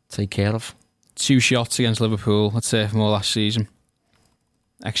take care of. 2 shots against Liverpool, let's say, from all last season.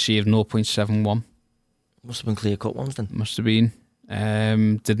 XG of 0.71. Must have been clear-cut ones then. Must have been.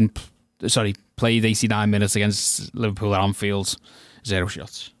 Played 89 minutes against Liverpool at Anfield. 0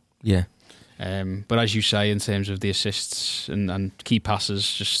 shots. Yeah. But as you say, in terms of the assists and key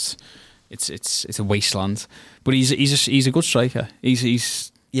passes, just it's a wasteland. But he's a good striker. He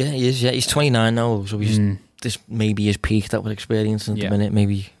is. Yeah, he's 29 now, so this maybe his peak that we're experiencing at the minute.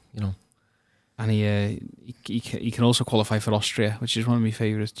 Maybe, you know. And he can also qualify for Austria, which is one of my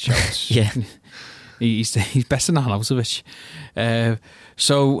favourite shouts. Yeah. He's better than Arnautovic.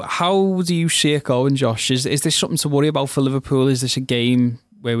 So how do you see it going, Josh? Is this something to worry about for Liverpool? Is this a game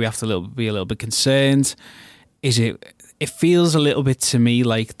where we have to be a little bit concerned? It feels a little bit to me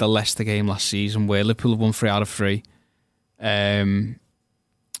like the Leicester game last season, where Liverpool have won 3 out of 3.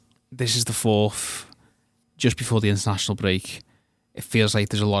 This is the 4th, just before the international break. It feels like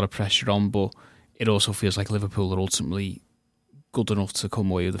there's a lot of pressure on, but it also feels like Liverpool are ultimately good enough to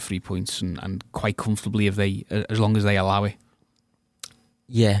come away with the 3 points and quite comfortably as long as they allow it.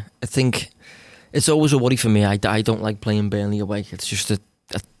 Yeah, I think it's always a worry for me. I don't like playing Burnley away. It's just a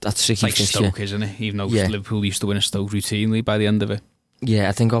tricky it's like fixture. Stoke, isn't it? Even though Liverpool used to win a Stoke routinely by the end of it. Yeah,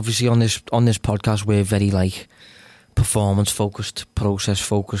 I think obviously on this podcast we're very like performance focused, process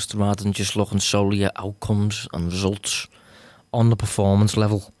focused, rather than just looking solely at outcomes and results. On the performance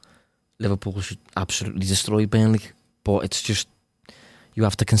level, Liverpool should absolutely destroy Burnley, but it's just you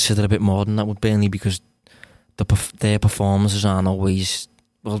have to consider a bit more than that with Burnley, because their performances aren't always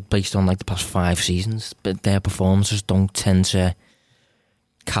based on like the past 5 seasons, but their performances don't tend to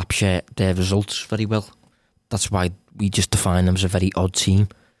capture their results very well. That's why we just define them as a very odd team.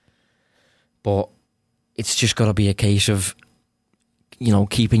 But it's just got to be a case of,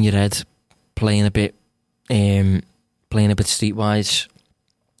 keeping your head, playing a bit streetwise.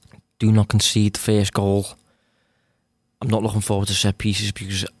 Do not concede the first goal. I'm not looking forward to set pieces,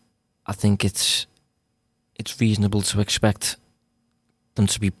 because I think it's reasonable to expect them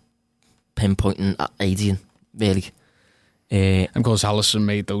to be pinpointing at Adrian, really. And of course, Alisson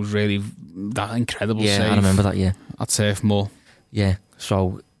made that incredible save. Yeah, I remember that. Yeah, at Turf Moor. Yeah,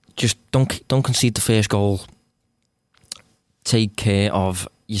 so just don't concede the first goal. Take care of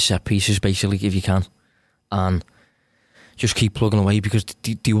your set pieces, basically, if you can, and just keep plugging away, because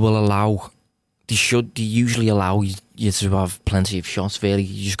they will allow. They usually allow you to have plenty of shots. Really,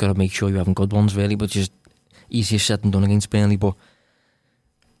 you just got to make sure you're having good ones. Really, but just easier said than done against Burnley. But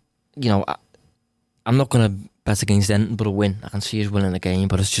I'm not going to bet against anything but a win. I can see us winning the game,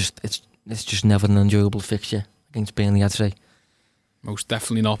 but it's just never an enjoyable fixture against Burnley, I'd say. Most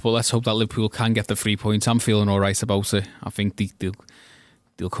definitely not, but let's hope that Liverpool can get the 3 points. I'm feeling alright about it. I think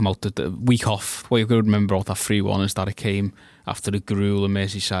they'll come out the week off. What you've got to remember about that 3-1 is that it came after the grueling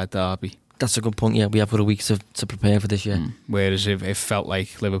Merseyside derby. That's a good point, yeah. We have got a week to prepare for this, yeah. Whereas it felt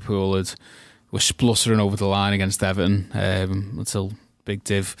like Liverpool were spluttering over the line against Everton until Big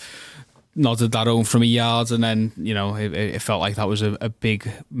Div nodded that home from a yard, and then it felt like that was a big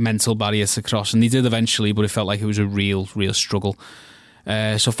mental barrier to cross, and they did eventually, but it felt like it was a real struggle.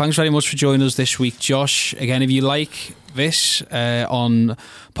 So thanks very much for joining us this week, Josh. Again, if you like this on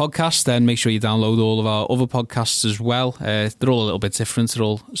podcast, then make sure you download all of our other podcasts as well. They're all a little bit different. They're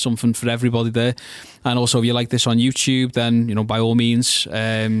all something for everybody there. And also, if you like this on YouTube, then by all means,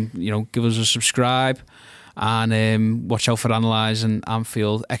 give us a subscribe. And watch out for Analysing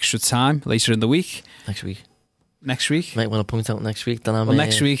Anfield Extra Time later in the week. Next week. Might want to point out next week. Then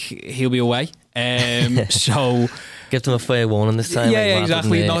next week he'll be away. So give them a fair warning this time. Yeah,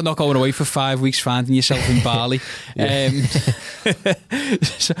 exactly. Not going away for 5 weeks, finding yourself in Bali.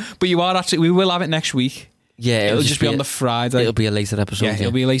 But you are actually. We will have it next week. Yeah, it'll just be on the Friday. It'll be a later episode. Yeah,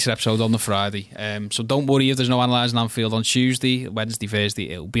 it'll be a later episode on the Friday. So don't worry if there's no Analysing Anfield on Tuesday, Wednesday, Thursday.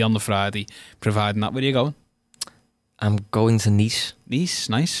 It'll be on the Friday, providing that. Where are you going? I'm going to Nice. Nice,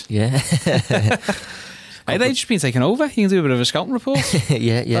 nice. Yeah. Hey, they've just been taken over. You can do a bit of a scouting report.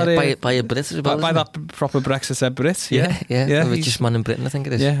 yeah. By a Brit as well. By that proper Brexit Brit. Yeah. The richest man in Britain, I think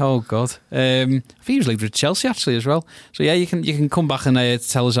it is. Yeah. Oh God. I think he was linked with Chelsea actually as well. So yeah, you can come back and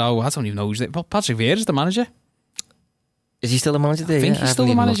tell us how. I don't even know who's there. Well, Patrick Vieira's the manager. Is he still the manager there? I think he's still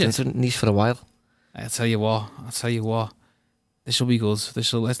the manager. I've been Nice for a while. I'll tell you what. This will be good.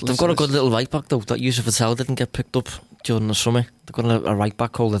 They've got a good little right back though. That Yusuf Attal didn't get picked up during the summer. They've got a right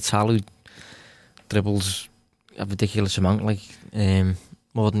back called Attal who dribbles a ridiculous amount, like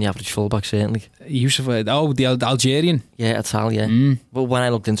more than the average fullback certainly. Yusuf, the Algerian. Yeah, Attal, yeah. But when I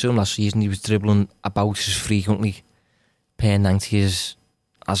looked into him last season, he was dribbling about as frequently per 90 as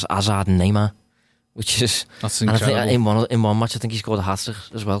Hazard and Neymar, which is that's incredible. And I think in one match, I think he scored a hat-trick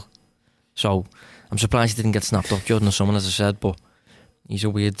as well. So I'm surprised he didn't get snapped up during the summer, as I said, but he's a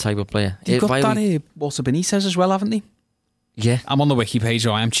weird type of player. You've got that Walter Benitez as well, haven't they? Yeah. I'm on the wiki page,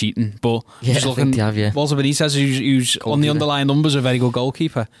 so I am cheating, but yeah, just looking, I think they have, yeah. Walter Benitez, who's on the underlying numbers, a very good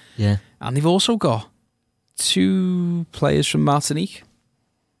goalkeeper. Yeah. And they've also got 2 players from Martinique.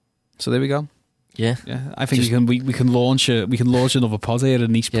 So there we go. Yeah. I think we can launch another pod here, a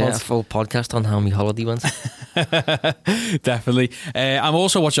niche pod. Yeah, a full podcast on how my holiday went. Definitely. And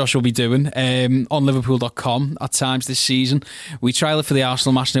also what Josh will be doing on Liverpool.com at times this season. We trialled it for the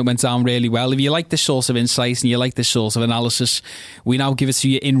Arsenal match and it went down really well. If you like this sort of insight and you like this sort of analysis, we now give it to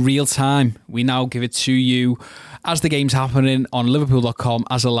you in real time. We now give it to you as the game's happening on Liverpool.com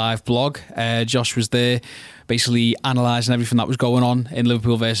as a live blog. Josh was there basically analysing everything that was going on in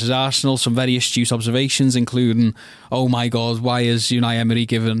Liverpool versus Arsenal. Some very astute observations, including, oh my God, why is Unai Emery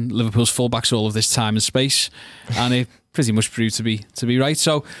giving Liverpool's fullbacks all of this time and space? And it pretty much proved to be right.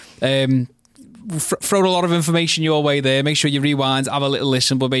 So throw a lot of information your way there. Make sure you rewind, have a little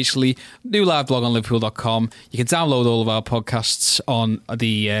listen. But basically, new live blog on Liverpool.com. You can download all of our podcasts on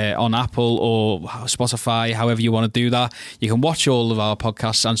on Apple or Spotify, however you want to do that. You can watch all of our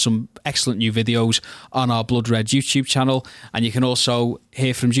podcasts and some excellent new videos on our Blood Red YouTube channel. And you can also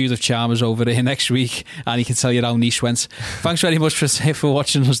hear from Judith Chalmers over here next week, and he can tell you how Nice went. Thanks very much for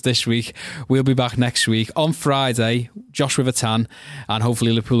watching us this week. We'll be back next week on Friday. Josh with a tan, and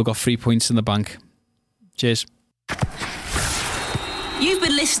hopefully Liverpool have got 3 points in the bank. Cheers. You've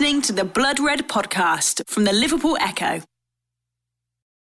been listening to the Blood Red podcast from the Liverpool Echo.